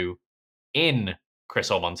to do in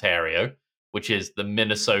Chisholm, Ontario, which is the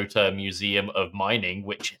Minnesota Museum of Mining,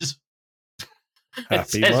 which is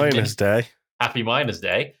Happy Miners Day. Happy Miners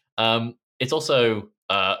Day. It's also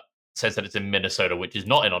says that it's in Minnesota, which is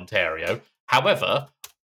not in Ontario. However,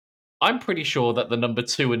 I'm pretty sure that the number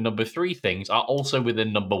 2 and number 3 things are also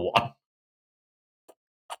within number 1.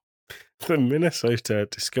 The Minnesota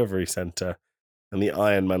Discovery Center and the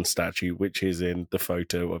Iron Man statue, which is in the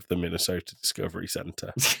photo of the Minnesota Discovery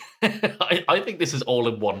Center. I think this is all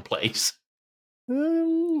in one place.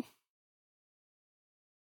 I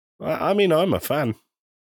mean, I'm a fan.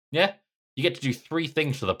 Yeah, you get to do 3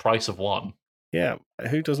 things for the price of 1. Yeah,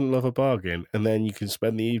 who doesn't love a bargain? And then you can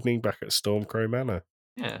spend the evening back at Stormcrow Manor.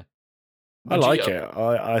 Yeah. I like it.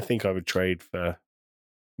 I think I would trade for...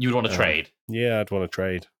 You would want to trade? Yeah, I'd want to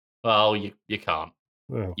trade. Well, you can't.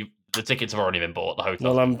 Oh. The tickets have already been bought. The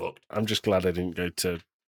hotel's been booked. I'm just glad I didn't go to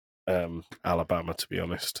Alabama, to be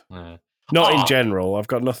honest. Not in general. I've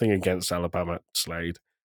got nothing against Alabama, Slade.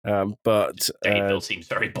 But Dadeville seems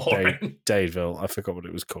very boring. Dadeville, I forgot what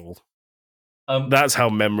it was called. That's how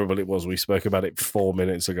memorable it was. We spoke about it 4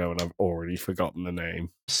 minutes ago, and I've already forgotten the name.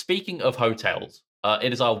 Speaking of hotels,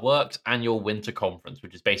 it is our Works annual winter conference,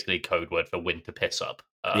 which is basically a code word for winter piss up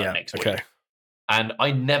next week. And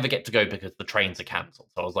I never get to go because the trains are cancelled.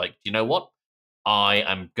 So I was like, you know what? I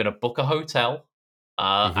am going to book a hotel,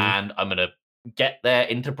 and I'm going to get there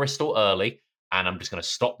into Bristol early, and I'm just going to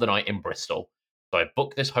stop the night in Bristol. So I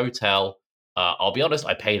booked this hotel. I'll be honest,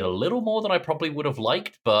 I paid a little more than I probably would have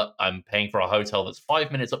liked, but I'm paying for a hotel that's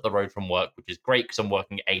 5 minutes up the road from work, which is great because I'm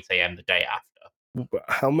working at 8 a.m. the day after.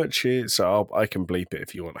 How much is... So I can bleep it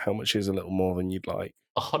if you want. How much is a little more than you'd like?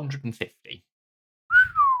 150.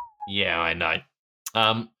 Yeah, I know.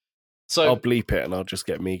 So I'll bleep it and I'll just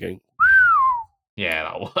get me going. Yeah,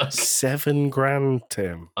 that was. $7,000,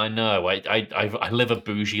 Tim. I know. I live a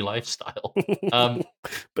bougie lifestyle.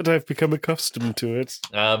 But I've become accustomed to it.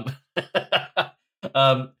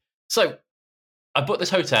 So I booked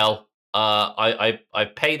this hotel. I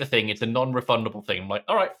pay the thing. It's a non-refundable thing. I'm like,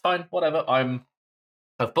 all right, fine, whatever. I've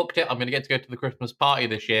booked it. I'm going to go to the Christmas party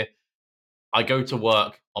this year. I go to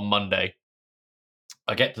work on Monday.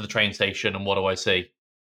 I get to the train station, and what do I see?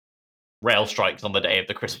 Rail strikes on the day of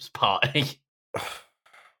the Christmas party.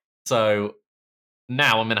 So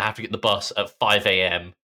now I'm going to have to get the bus at 5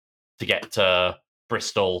 a.m. to get to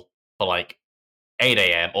Bristol for like 8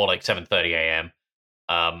 a.m. or like 7:30 a.m.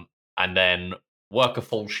 And then work a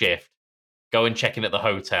full shift, go and check in at the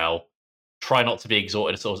hotel, try not to be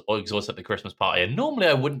exhausted at the Christmas party. And normally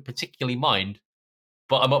I wouldn't particularly mind,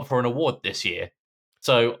 but I'm up for an award this year.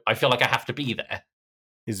 So I feel like I have to be there.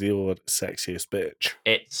 Is the award sexiest bitch?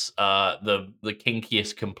 It's the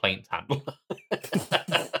kinkiest complaint handler.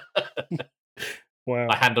 Wow.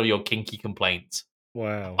 I handle your kinky complaints.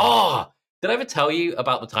 Wow. Oh, did I ever tell you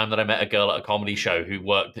about the time that I met a girl at a comedy show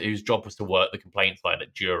whose job was to work the complaints line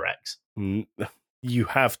at Durex? You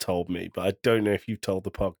have told me, but I don't know if you've told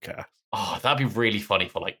the podcast. Oh, that'd be really funny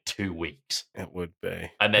for like 2 weeks. It would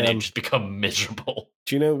be. And then it'd just become miserable.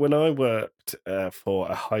 Do you know, when I worked for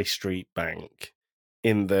a high street bank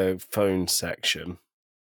in the phone section,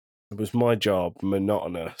 it was my job,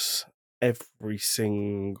 monotonous, every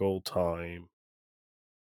single time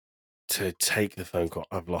to take the phone call.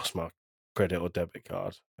 I've lost my credit or debit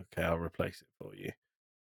card. Okay, I'll replace it for you.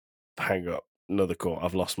 Hang up. Another call.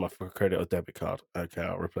 I've lost my credit or debit card. Okay,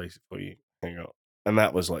 I'll replace it for you. Hang up. And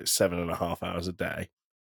that was like 7.5 hours a day.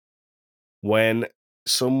 When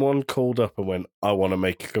someone called up and went, I want to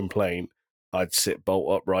make a complaint, I'd sit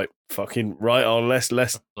bolt upright, fucking right on. Let's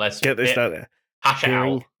get this down there. Hash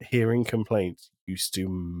out. Hearing complaints used to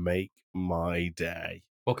make my day.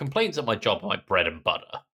 Well, complaints at my job are my bread and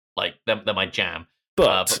butter. Like, they're my jam.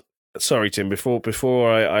 But sorry, Tim,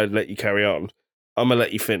 before I let you carry on, I'm going to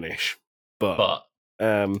let you finish. But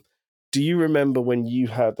do you remember when you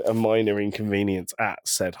had a minor inconvenience at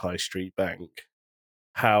said high street bank,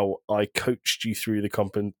 how I coached you through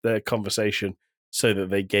the conversation so that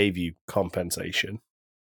they gave you compensation?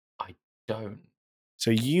 I don't.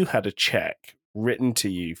 So you had a check written to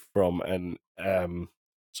you from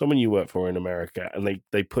someone you work for in America, and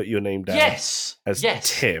they put your name down as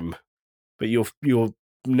Tim, but your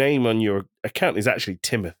name on your account is actually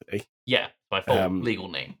Timothy. Yeah, my full legal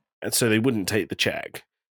name. And so they wouldn't take the check.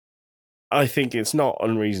 I think it's not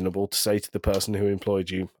unreasonable to say to the person who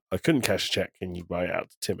employed you, I couldn't cash a check, can you write it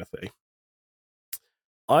out to Timothy?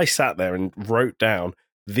 I sat there and wrote down,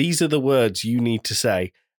 these are the words you need to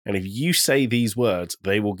say, and if you say these words,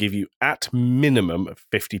 they will give you at minimum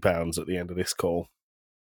 £50 at the end of this call.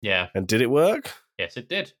 Yeah. And did it work? Yes, it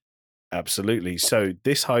did. Absolutely. So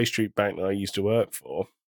this high street bank that I used to work for,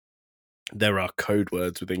 there are code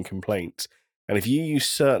words within complaints. And if you use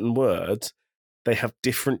certain words, they have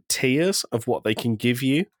different tiers of what they can give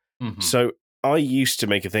you. Mm-hmm. So I used to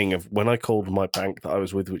make a thing of when I called my bank that I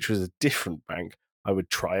was with, which was a different bank, I would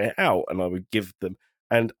try it out and I would give them.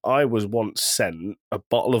 And I was once sent a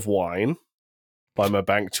bottle of wine by my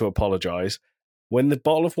bank to apologize. When the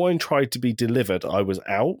bottle of wine tried to be delivered, I was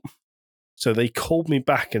out. So they called me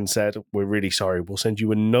back and said, we're really sorry. We'll send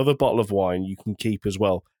you another bottle of wine you can keep as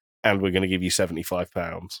well. And we're going to give you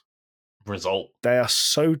 £75. Result. They are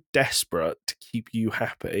so desperate to keep you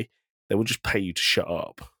happy, they will just pay you to shut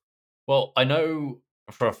up. Well, I know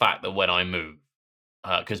for a fact that when I move,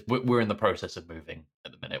 because we're in the process of moving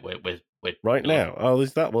at the minute. We're right now. Oh,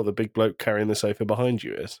 is that what the big bloke carrying the sofa behind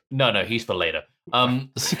you is? No, he's for later. We're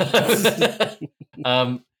in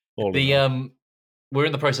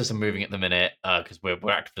the process of moving at the minute because we're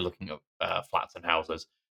actively looking at flats and houses,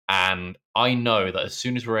 and I know that as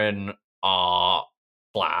soon as we're in our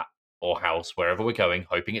flat or house, wherever we're going,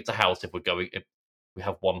 hoping it's a house. If we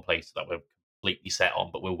have one place that we're completely set on,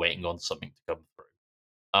 but we're waiting on something to come through.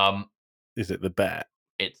 Is it the bet?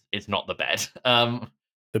 It's not the bed.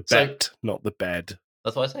 The bet, not the bed.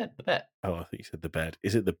 That's what I said. The bet. Oh, I think you said the bed.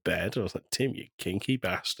 Is it the bed? I was like, Tim, you kinky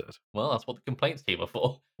bastard. Well, that's what the complaints team are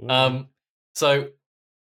for. Mm. So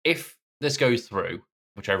if this goes through,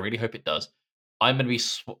 which I really hope it does, I'm going to be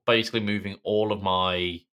basically moving all of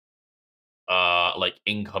my like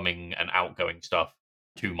incoming and outgoing stuff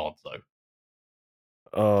to Monzo.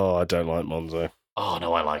 Oh, I don't like Monzo. Oh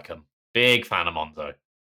no, I like them. Big fan of Monzo.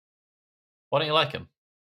 Why don't you like them?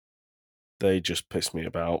 They just pissed me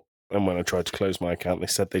about. And when I tried to close my account, they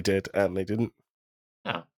said they did, and they didn't.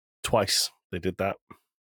 Oh. Twice they did that.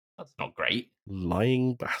 That's not great.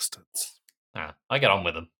 Lying bastards. I get on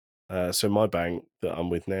with them. So my bank that I'm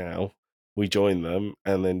with now, we joined them,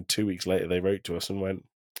 and then 2 weeks later they wrote to us and went,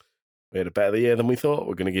 "We had a better year than we thought.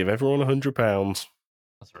 We're going to give everyone £100."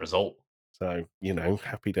 As a result, So,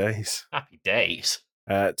 happy days. happy days.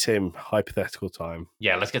 Tim, hypothetical time.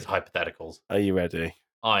 Yeah, let's get to hypotheticals. Are you ready?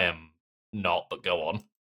 I am not, but go on.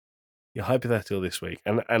 You're hypothetical this week,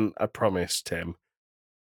 and I promise, Tim.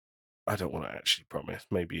 I don't want to actually promise.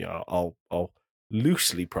 Maybe I'll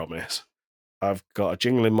loosely promise. I've got a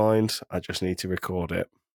jingle in mind. I just need to record it.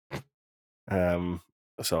 So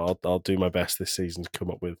I'll do my best this season to come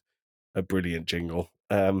up with a brilliant jingle.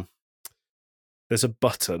 There's a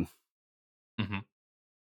button. Mm-hmm.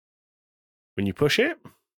 When you push it,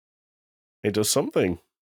 it does something.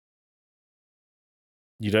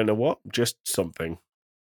 You don't know what, just something.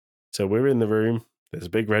 So we're in the room. There's a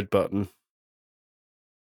big red button.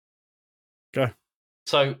 Go.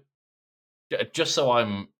 So, just so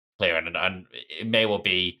I'm clear, and it may well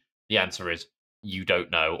be the answer is you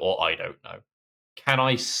don't know or I don't know.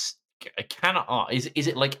 Is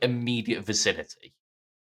it like immediate vicinity?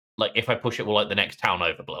 Like if I push it, will like the next town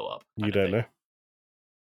over blow up? You don't know.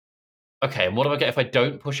 Okay, and what do I get if I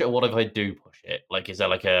don't push it, or what if I do push it? Like, is there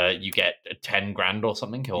like you get 10 grand or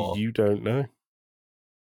something? Or You don't know.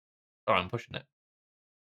 Oh, I'm pushing it.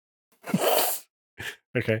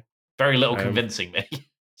 Okay. Very little convincing me.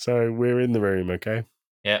 So we're in the room, okay?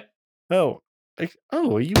 Yeah. Oh,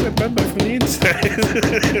 are you a member from the internet?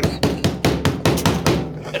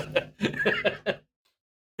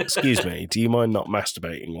 Excuse me, do you mind not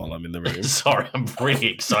masturbating while I'm in the room? Sorry, I'm really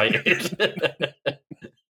excited.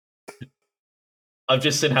 I've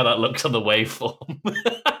just seen how that looks on the waveform.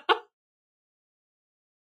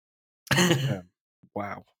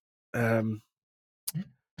 Wow.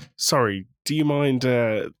 Sorry, do you mind?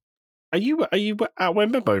 Are you at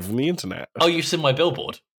Wembo from the internet? Oh, you've seen my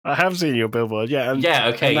billboard? I have seen your billboard, yeah. And, yeah,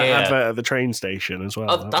 okay, and that yeah. advert at the train station as well.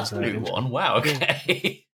 Oh, that's the new one. Wow,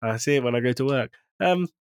 okay. I see it when I go to work.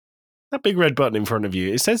 That big red button in front of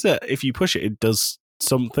you, it says that if you push it, it does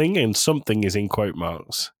something, and something is in quote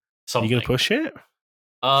marks. Something. Are you going to push it?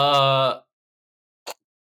 Can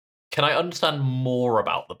I understand more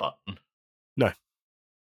about the button? No.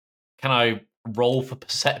 Can I roll for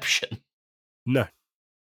perception? No.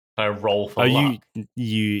 Can I roll for luck?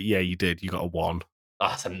 You did. You got a 1. Oh,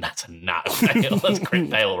 that's a nat fail. That's a crit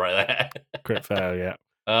fail right there. Crit fail, yeah.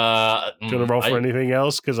 Do you want to roll for anything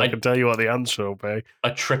else? Because I can tell you what the answer will be. I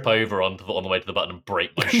trip over on the way to the button and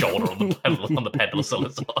break my shoulder on the pedal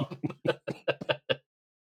on.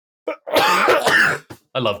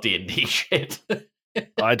 I love D&D shit.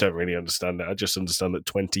 I don't really understand it. I just understand that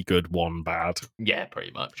 20 good, 1 bad. Yeah,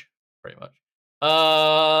 pretty much.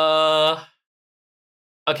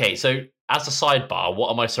 Okay, so as a sidebar, what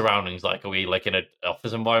are my surroundings like? Are we like in an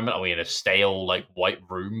office environment? Are we in a stale like white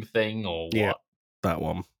room thing or what? Yeah, that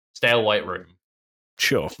one. Stale white room.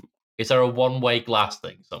 Sure. Is there a one-way glass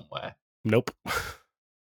thing somewhere? Nope.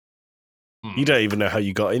 You don't even know how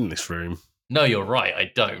you got in this room. No, you're right.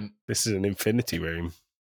 I don't. This is an infinity room.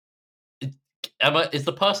 Is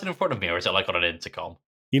the person in front of me, or is it like on an intercom?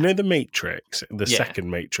 You know the Matrix, the second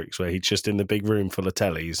Matrix, where he's just in the big room full of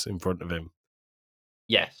tellies in front of him?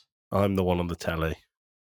 Yes. I'm the one on the telly.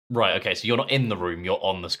 Right, okay, so you're not in the room, you're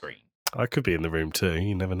on the screen. I could be in the room too,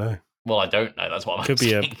 you never know. Well, I don't know, that's what I'm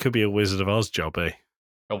asking. Could be a Wizard of Oz jobby.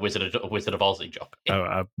 A Wizard of Ozzy job. Oh,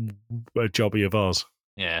 a jobby of Oz.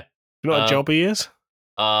 Yeah. You know what a jobby is?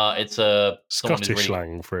 It's a... Scottish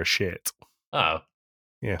slang for a shit. Oh.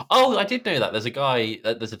 Yeah. Oh, I did know that. There's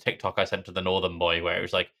a TikTok I sent to the Northern Boy where it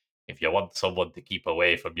was like, if you want someone to keep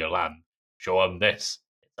away from your land, show them this.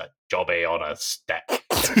 It's a jobby on a step.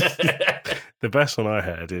 The best one I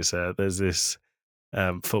heard is there's this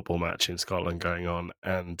football match in Scotland going on,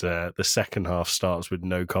 and the second half starts with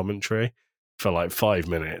no commentary for like 5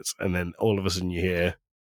 minutes, and then all of a sudden you hear,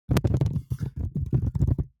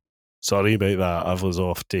 "Sorry about that, I was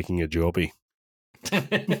off taking a jobby."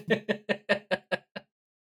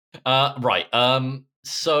 Right.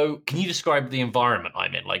 So can you describe the environment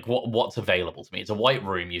I'm in? Like what's available to me? It's a white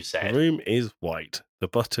room, you said. The room is white. The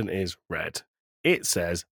button is red. It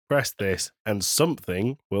says, press this and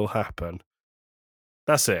something will happen.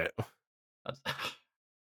 That's it. Are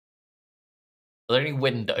there any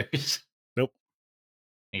windows? Nope.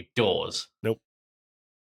 Any doors? Nope.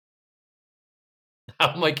 How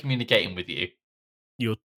am I communicating with you?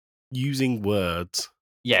 You're using words.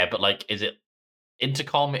 Yeah, but like, is it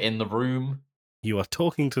intercom in the room? You are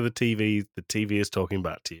talking to the TV. The TV is talking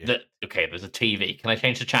back to you. Okay, there's a TV. Can I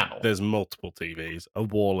change the channel? There's multiple TVs. A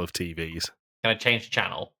wall of TVs. Can I change the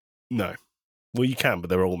channel? No. Well, you can, but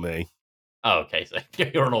they're all me. Oh, okay. So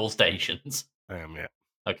you're on all stations. I am, yeah.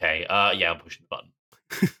 Okay, yeah, I'm pushing the button.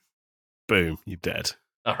 Boom, you're dead.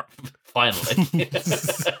 All right, finally.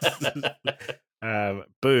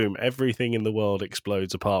 Boom, everything in the world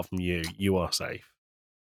explodes apart from you. You are safe,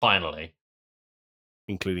 Finally.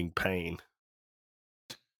 including pain.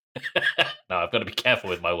 No, I've got to be careful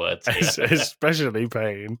with my words here. Especially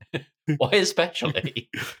pain. Why especially?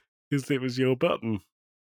 Because it was your button.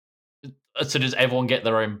 So does everyone get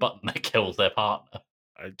their own button that kills their partner?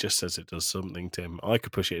 It just says it does something, Tim. I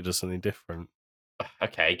could push it does something different.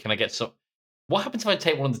 Okay, can I get some... What happens if I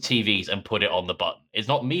take one of the TVs and put it on the button? It's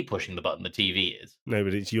not me pushing the button, the TV is. No,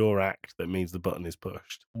 but it's your act that means the button is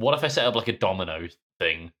pushed. What if I set up like a domino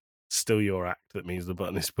thing? Still your act that means the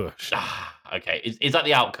button is pushed. Okay, is that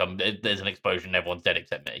the outcome? There's an explosion and everyone's dead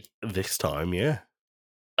except me? This time, yeah.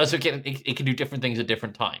 Oh, so it can do different things at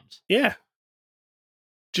different times? Yeah.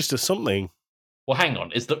 Just as something. Well, hang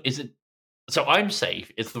on. Is it... So I'm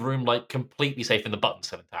safe. Is the room like completely safe and the button's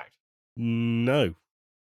still intact? No.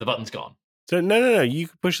 The button's gone. So, no. You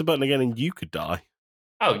could push the button again and you could die.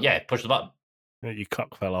 Oh, yeah, push the button. No, your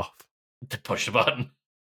cock fell off. To push the button.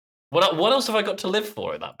 What else have I got to live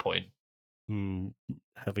for at that point?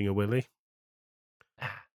 Having a willy.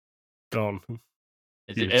 Gone.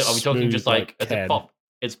 Are we talking just like as Ken. it popped?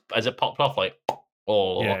 As it popped off, like,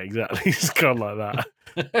 or Yeah, exactly. It's gone like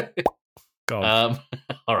that. Gone.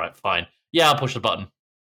 All right, fine. Yeah, I'll push the button.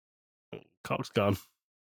 Cock's gone.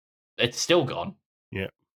 It's still gone. Yeah.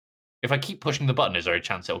 If I keep pushing the button, is there a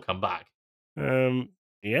chance it'll come back? Yeah,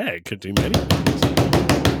 it could do many things.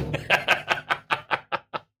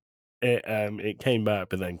 It came back,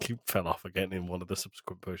 but then fell off again in one of the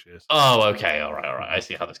subsequent pushes. Oh, okay, all right. I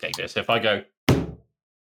see how this game goes. So if I go,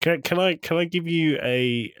 can I give you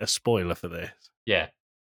a spoiler for this? Yeah.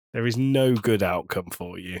 There is no good outcome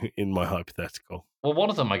for you in my hypothetical. Well, one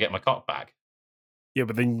of them I get my cock back. Yeah,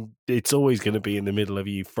 but then it's always going to be in the middle of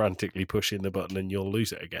you frantically pushing the button, and you'll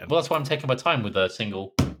lose it again. Well, that's why I'm taking my time with a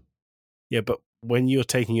single. Yeah, but when you're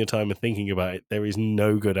taking your time and thinking about it, there is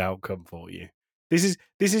no good outcome for you. This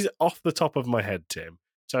is off the top of my head, Tim.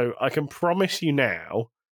 So I can promise you now,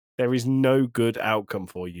 there is no good outcome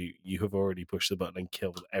for you. You have already pushed the button and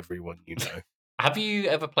killed everyone you know. Have you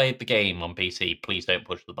ever played the game on PC, Please Don't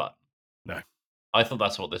Push the Button? No. I thought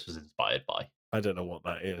that's what this was inspired by. I don't know what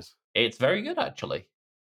that is. It's very good, actually.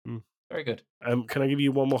 Very good. Can I give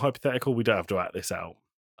you one more hypothetical? We don't have to act this out.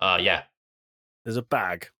 Yeah. There's a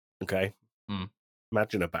bag, okay? Mm.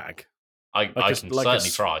 Imagine a bag. I can certainly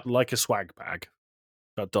try. Like a swag bag.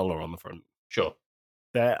 Got a dollar on the front. Sure.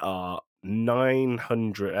 There are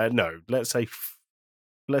 900... let's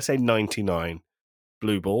say 99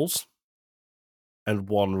 blue balls and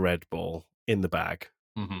one red ball in the bag.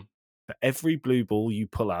 Mm-hmm. For every blue ball you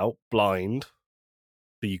pull out blind,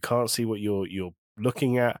 so you can't see what you're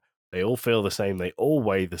looking at, they all feel the same, they all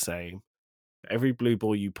weigh the same. For every blue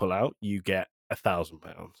ball you pull out, you get £1,000.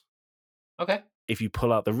 Okay. If you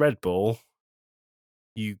pull out the red ball,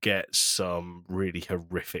 you get some really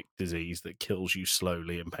horrific disease that kills you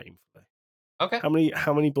slowly and painfully. Okay.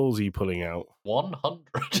 How many balls are you pulling out?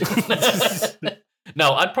 100.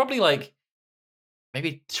 No, I'd probably like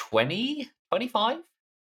maybe 20, 25.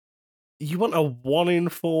 You want a 1 in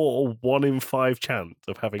 4 or 1 in 5 chance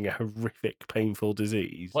of having a horrific, painful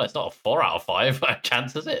disease? Well, it's not a 4 out of 5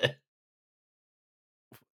 chance, is it?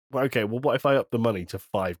 Okay, well, what if I up the money to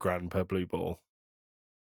 $5,000 per blue ball?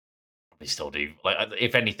 Probably still do. Like,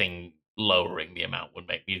 if anything, lowering the amount would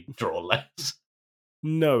make me draw less.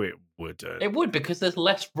 No, it wouldn't. It would, because there's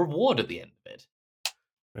less reward at the end of it.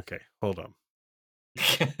 Okay, hold on.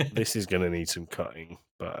 This is going to need some cutting,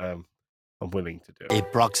 but I'm willing to do it.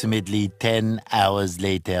 Approximately 10 hours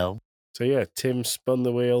later. So yeah, Tim spun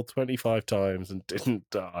the wheel 25 times and didn't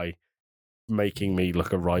die, making me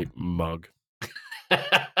look a right mug.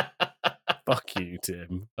 Fuck you,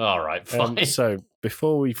 Tim. All right, fine. So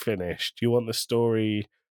before we finish, do you want the story?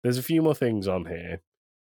 There's a few more things on here.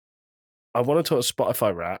 I want to talk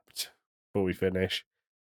Spotify Wrapped before we finish,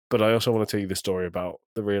 but I also want to tell you the story about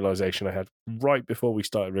the realization I had right before we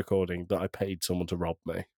started recording that I paid someone to rob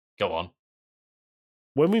me. Go on.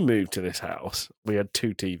 When we moved to this house, we had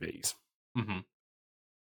 2 TVs. Mm-hmm.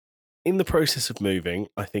 In the process of moving,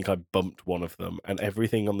 I think I bumped one of them, and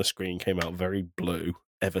everything on the screen came out very blue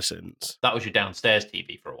ever since. That was your downstairs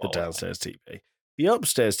TV for a while. The downstairs TV. The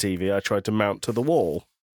upstairs TV I tried to mount to the wall,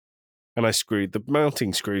 and I screwed the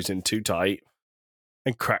mounting screws in too tight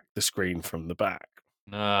and cracked the screen from the back.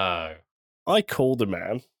 No. I called a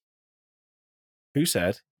man who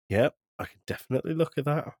said, yep, I can definitely look at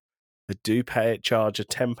that. I do charge a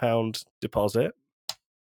 £10 deposit.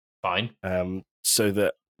 Fine. So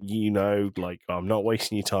that, I'm not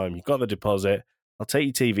wasting your time. You've got the deposit. I'll take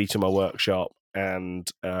your TV to my workshop and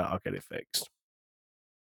I'll get it fixed.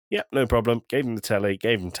 Yep, no problem. Gave him the telly,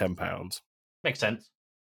 gave him £10. Makes sense.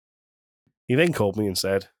 He then called me and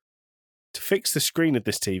said, to fix the screen of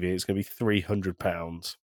this TV, it's going to be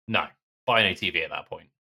 £300. No, buy a new TV at that point.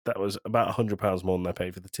 That was about £100 more than I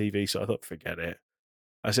paid for the TV, so I thought, forget it.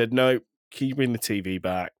 I said, no, keep bring the TV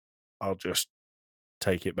back. I'll just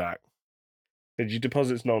take it back. Said, your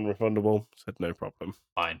deposit's non-refundable? Said, no problem.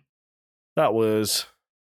 Fine. That was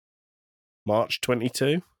March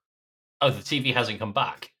 22. Oh, the TV hasn't come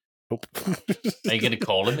back. Nope. Are you going to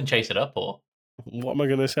call him and chase it up, or? What am I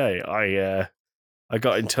going to say? I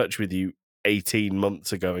got in touch with you 18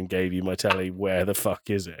 months ago and gave you my telly. Where the fuck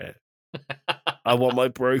is it? I want my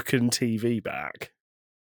broken TV back.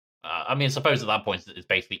 I mean, I suppose at that point it's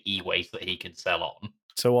basically e-waste that he can sell on.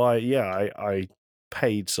 So I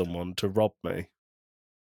paid someone to rob me.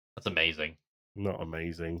 That's amazing. Not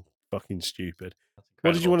amazing. Fucking stupid. That's incredible.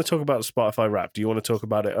 What did you want to talk about Spotify Wrapped? Do you want to talk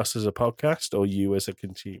about it us as a podcast or you as a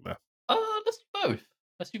consumer? Let's do both.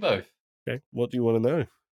 Let's do both. Okay. What do you want to know?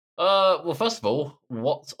 Well, first of all,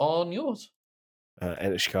 what's on yours?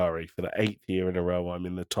 Enishkari. For the 8th year in a row, I'm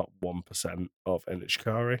in the top 1% of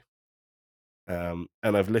Enishkari. And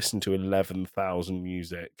I've listened to 11,000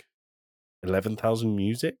 music. 11,000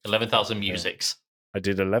 music? 11,000 musics. I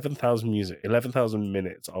did 11,000 music, 11,000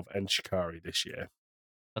 minutes of Enishkari this year.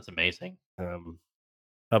 That's amazing. How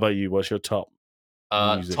about you? What's your top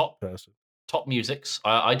music person? Top musics.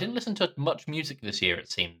 I didn't listen to much music this year, it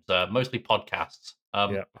seems. Mostly podcasts.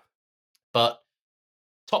 Yeah. But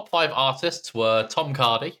top 5 artists were Tom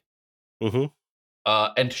Cardy, Mm-hmm.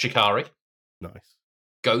 Enter Shikari, Nice.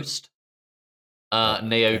 Ghost,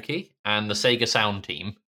 Naoki, and the Sega Sound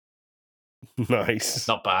Team. Nice.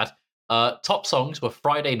 Not bad. Top songs were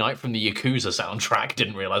Friday Night from the Yakuza soundtrack.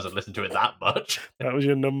 Didn't realize I'd listened to it that much. That was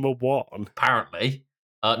your number 1. Apparently.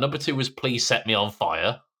 Number 2 was Please Set Me on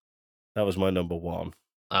Fire. That was my number 1.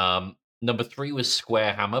 Number 3 was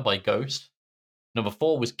Square Hammer by Ghost. Number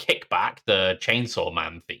 4 was Kickback, the Chainsaw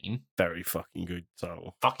Man theme. Very fucking good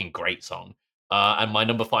song. Fucking great song. And my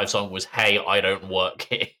number 5 song was Hey, I Don't Work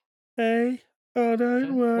Here. Hey, I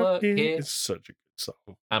don't work here. here. It's such a good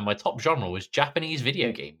song. And my top genre was Japanese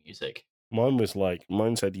video game music.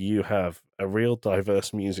 Mine said you have a real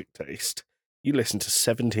diverse music taste. You listen to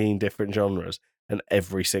 17 different genres, and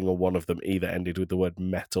every single one of them either ended with the word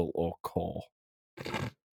metal or core.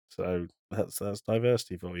 So that's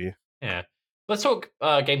diversity for you. Yeah. Let's talk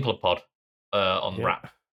Game Club Pod on Wrap.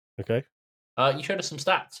 Okay. You showed us some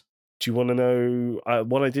stats. Do you want to know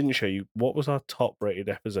what I didn't show you? What was our top rated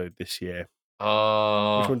episode this year?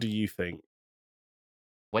 Which one do you think?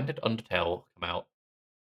 When did Undertale come out?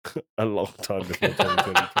 A long time before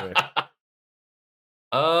 2023.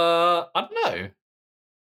 I don't know.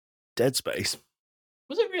 Dead Space.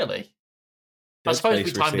 Was it really? I Dead suppose Space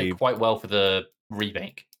we timed it received- quite well for the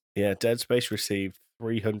remake. Yeah, Dead Space received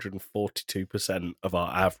 342% of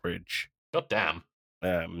our average God damn.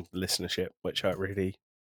 listenership, which I really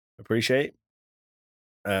appreciate.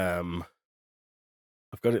 I've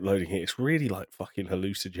got it loading here. It's really like fucking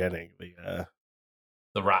hallucinogenic.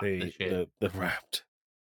 The Wrap this year. The Wrapped.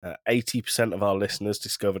 80% of our listeners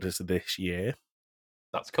discovered us this year,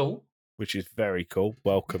 That's cool. which is very cool.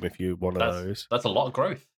 Welcome if you're one of those. That's a lot of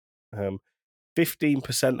growth.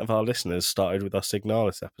 15% of our listeners started with our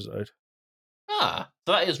Signalis episode. Ah,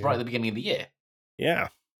 so that is right Yeah. at the beginning of the year. Yeah.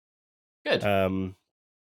 Good.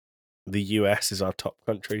 The US is our top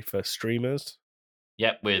country for streamers.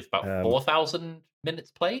 Yep, with about 4,000 minutes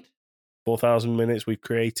played. 4,000 minutes we've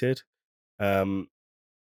created.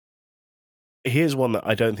 Here's one that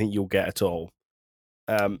I don't think you'll get at all.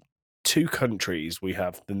 2 countries we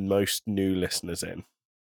have the most new listeners in.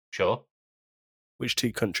 Sure. Which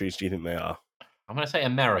 2 countries do you think they are? I'm going to say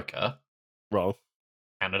America, Wrong.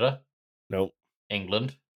 Canada, Nope.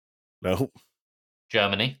 England, Nope.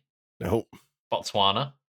 Germany, Nope.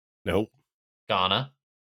 Botswana, Nope. Ghana.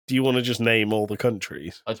 Do you want to just name all the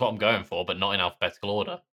countries? That's what I'm going for, but not in alphabetical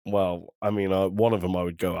order. Well, I mean, one of them I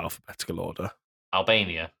would go alphabetical order.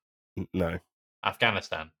 Albania, No.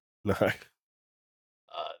 Afghanistan, No.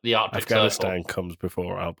 the Arctic Afghanistan Circle. comes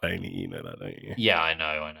before Albania. You know that, don't you? Yeah, I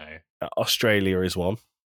know. Australia is one.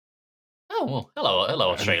 Oh, well, hello,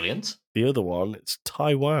 Australians. The other one, it's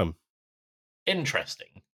Taiwan.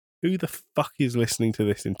 Interesting. Who the fuck is listening to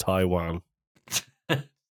this in Taiwan?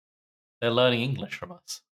 They're learning English from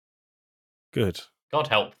us. Good. God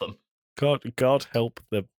help them. God help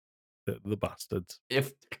the bastards.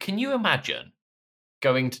 Can you imagine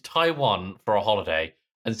going to Taiwan for a holiday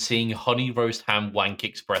and seeing Honey Roast Ham Wank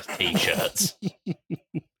Express t-shirts?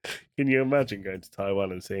 Can you imagine going to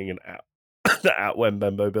Taiwan and seeing an the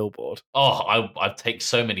 @Wembembo billboard. Oh, I'd take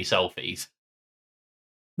so many selfies.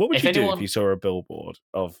 What would If you do anyone- if you saw a billboard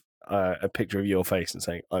of a picture of your face and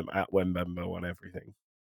saying, I'm @Wembembo on everything?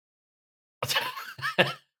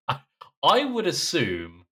 I would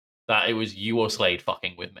assume that it was you or Slade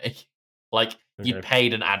fucking with me. Like, you'd Okay.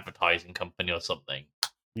 paid an advertising company or something.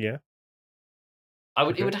 Yeah. It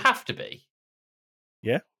Okay. would have to be.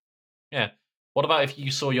 Yeah. Yeah. What about if you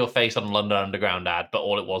saw your face on a London Underground ad, but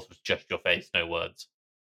all it was just your face, no words?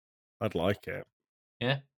 I'd like it.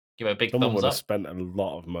 Yeah? Give it a big Someone thumbs would have up. spent a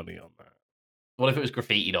lot of money on that. What if it was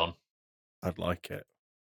graffitied on? I'd like it.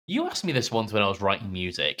 You asked me this once when I was writing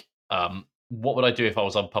music. What would I do if I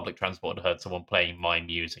was on public transport and heard someone playing my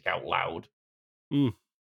music out loud? Mm.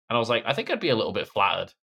 And I was like, I think I'd be a little bit flattered,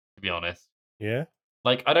 to be honest. Yeah.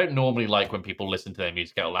 Like, I don't normally like when people listen to their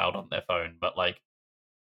music out loud on their phone, but like,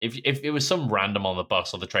 if it was some random on the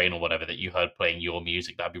bus or the train or whatever that you heard playing your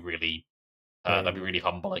music, that'd be really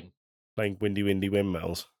humbling. Playing Windy Windy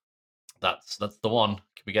Windmills. That's the one.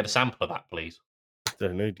 Can we get a sample of that, please?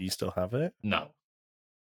 Don't know. Do you still have it? No.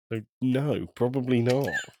 No, probably not.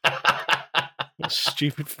 What a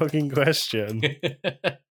stupid fucking question.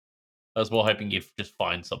 I was more hoping you'd just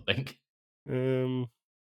find something. You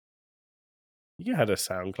had a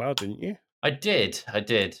SoundCloud, didn't you? I did.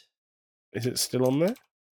 Is it still on there?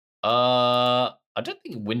 I don't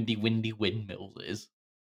think Windy Windy Windmills is.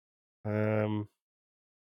 No.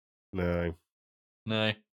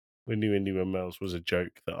 No. Windy Windy Windmills was a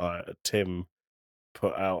joke that Tim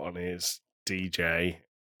put out on his DJ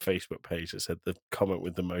Facebook page that said the comment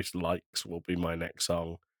with the most likes will be my next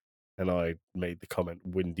song. And I made the comment,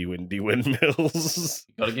 Windy Windy Windmills.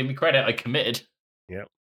 You gotta give me credit. I committed. Yep,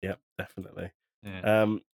 definitely. Yeah.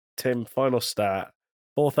 Tim, final stat,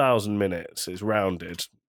 4,000 minutes is rounded,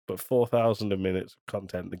 but 4,000 minutes of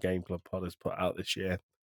content the Game Club Pod has put out this year.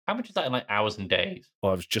 How much is that in like hours and days?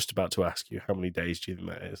 Well, I was just about to ask you, how many days do you think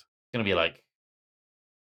that is? It's gonna be like,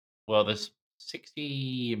 well, there's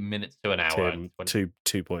 60 minutes to an hour. Tim,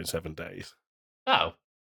 2.7 days. Oh,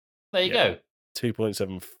 there you go.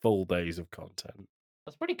 2.7 full days of content.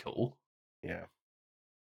 That's pretty cool. Yeah.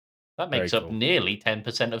 That makes Very up cool. nearly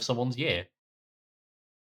 10% of someone's year.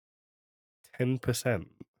 10%.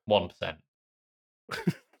 1%.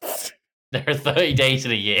 There are 30 days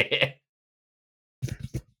in a year.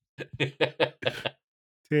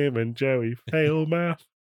 Tim and Joey fail math.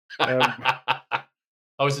 I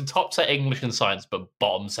was in top set English and science, but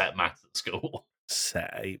bottom set maths at school.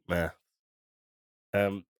 Set 8 math.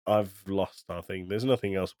 I've lost our thing. There's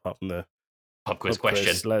nothing else apart from the Pub quiz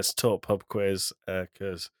question. Let's talk pub quiz,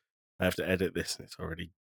 because I have to edit this and it's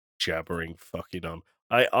already jabbering fucking on.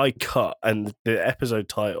 I cut, and the episode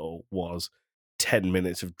title was 10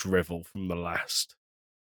 minutes of drivel from the last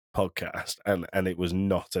podcast, and it was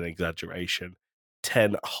not an exaggeration.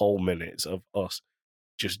 10 whole minutes of us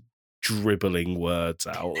just dribbling words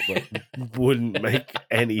out that wouldn't make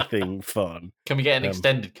anything fun. Can we get an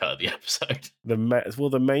extended cut of the episode?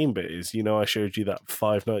 The main bit is, I showed you that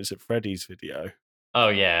 5 Nights at Freddy's video. Oh,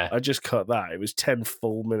 yeah. I just cut that. It was 10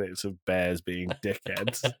 full minutes of bears being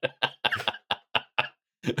dickheads.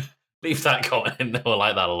 Leave that comment in there. I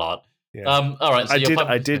like that a lot. Yeah. All right. So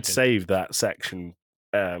I did save that section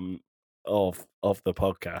of the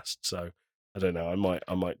podcast, so I don't know.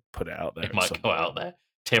 I might put it out there. It might go out there.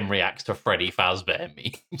 Tim reacts to Freddy Fazbear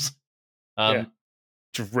memes.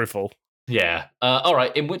 Drivel. Yeah. All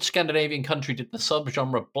right. In which Scandinavian country did the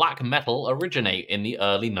subgenre black metal originate in the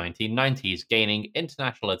early 1990s, gaining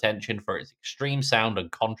international attention for its extreme sound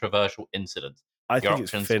and controversial incidents? I think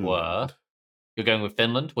it's Finland. You're going with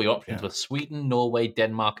Finland? Well, your options were Sweden, Norway,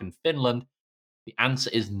 Denmark, and Finland. The answer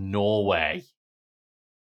is Norway.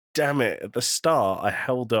 Damn it. At the start, I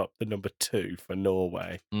held up the number 2 for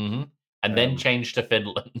Norway. Mm-hmm. And then changed to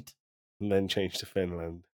Finland. And then changed to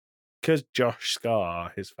Finland. Because Josh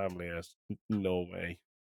Scar, his family is Norway.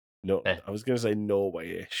 No, I was going to say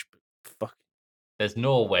Norway-ish, but fuck. There's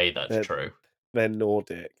Norway, that's true. They're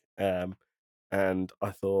Nordic. And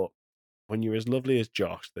I thought, when you're as lovely as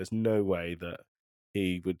Josh, there's no way that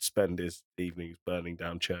he would spend his evenings burning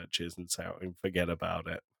down churches and shouting, forget about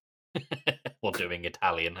it. Or doing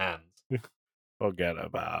Italian hands. Forget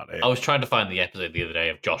about it. I was trying to find the episode the other day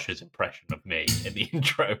of Josh's impression of me in the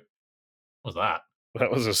intro. What was that? That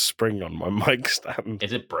was a spring on my mic stand.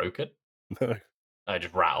 Is it broken? No. I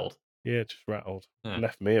just rattled. Yeah, just rattled. Yeah.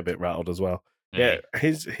 Left me a bit rattled as well. Yeah,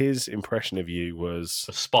 his impression of you was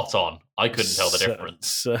spot on. I couldn't tell the difference.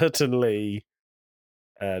 Certainly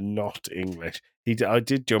not English. I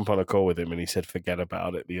did jump on a call with him and he said forget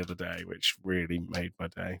about it the other day, which really made my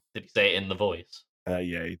day. Did he say it in the voice?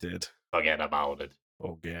 Yeah, he did. Forget about it.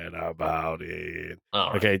 Forget about it. All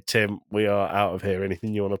right. Okay, Tim, we are out of here.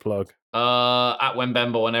 Anything you want to plug? At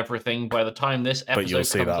Wembembo and everything. By the time this episode But you'll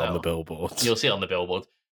see comes that out, on the billboards. You'll see it on the billboard.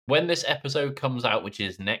 When this episode comes out, which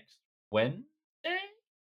is next Wednesday?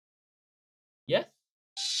 Yes?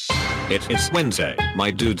 It is Wednesday,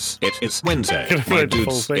 my dudes. It is Wednesday, Gonna my play the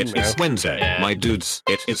full dudes. thing It is now. Wednesday, Yeah. my dudes.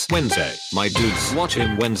 It is Wednesday, my dudes. Watch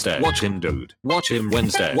him Wednesday. Watch him, dude. Watch him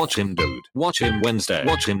Wednesday. Watch him, dude. Watch him Wednesday.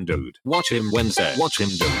 Watch him, dude. Watch him Wednesday. Watch him,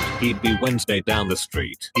 dude. He'd be Wednesday down the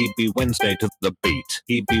street. He'd be Wednesday to the beat.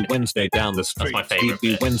 He'd be Wednesday down the street. my favourite He'd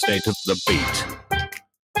be bit. Wednesday to the beat.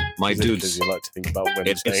 My Is it 'cause dudes. you like to think about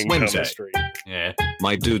It's Wednesday down Wednesday. the street. Yeah.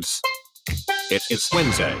 My dudes. It is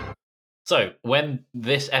Wednesday. So, when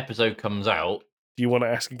this episode comes out, Do you want to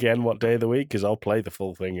ask again what day of the week? Because I'll play the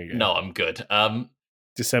full thing again. no, I'm good.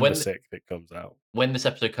 December when- 6th it comes out. When this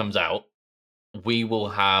episode comes out, we will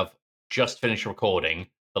have just finished recording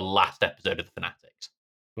the last episode of The Fanatics.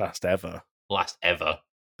 Last ever. Last ever.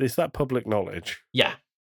 Is that public knowledge? Yeah.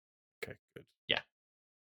 Okay, good. Yeah.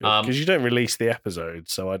 Because you don't release the episode,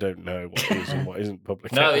 so I don't know what is and what isn't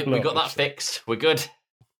public No, knowledge. we got that fixed. We're good.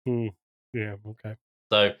 Yeah, okay.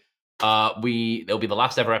 So, it'll be the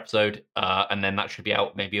last ever episode, and then that should be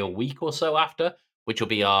out maybe a week or so after, which will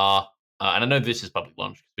be our, and I know this is public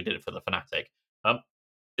launch because we did it for the Fanatic.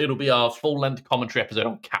 It'll be our full-length commentary episode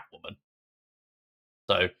on Catwoman.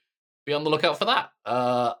 So, be on the lookout for that.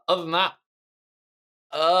 Other than that,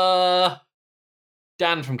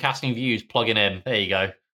 Dan from Casting Views plugging in. There you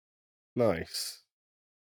go. Nice.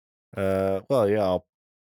 Well, yeah,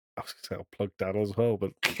 I was going to say I'll plug Dan as well,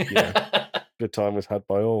 but yeah, good time was had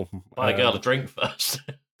by all. Buy a girl a drink first.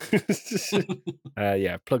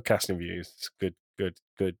 Yeah, plug Casting Views. It's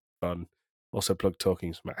good fun. Also plug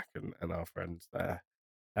Talking Smack and our friends there.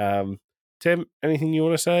 Tim, anything you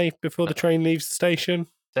want to say before the train leaves the station?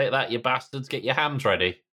 Take that, you bastards. Get your hams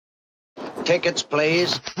ready. Tickets,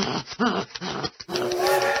 please.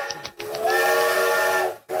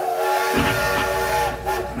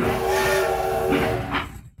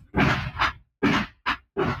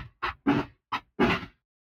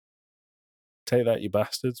 Take that, you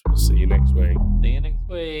bastards. We'll see you next week. See you next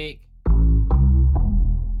week.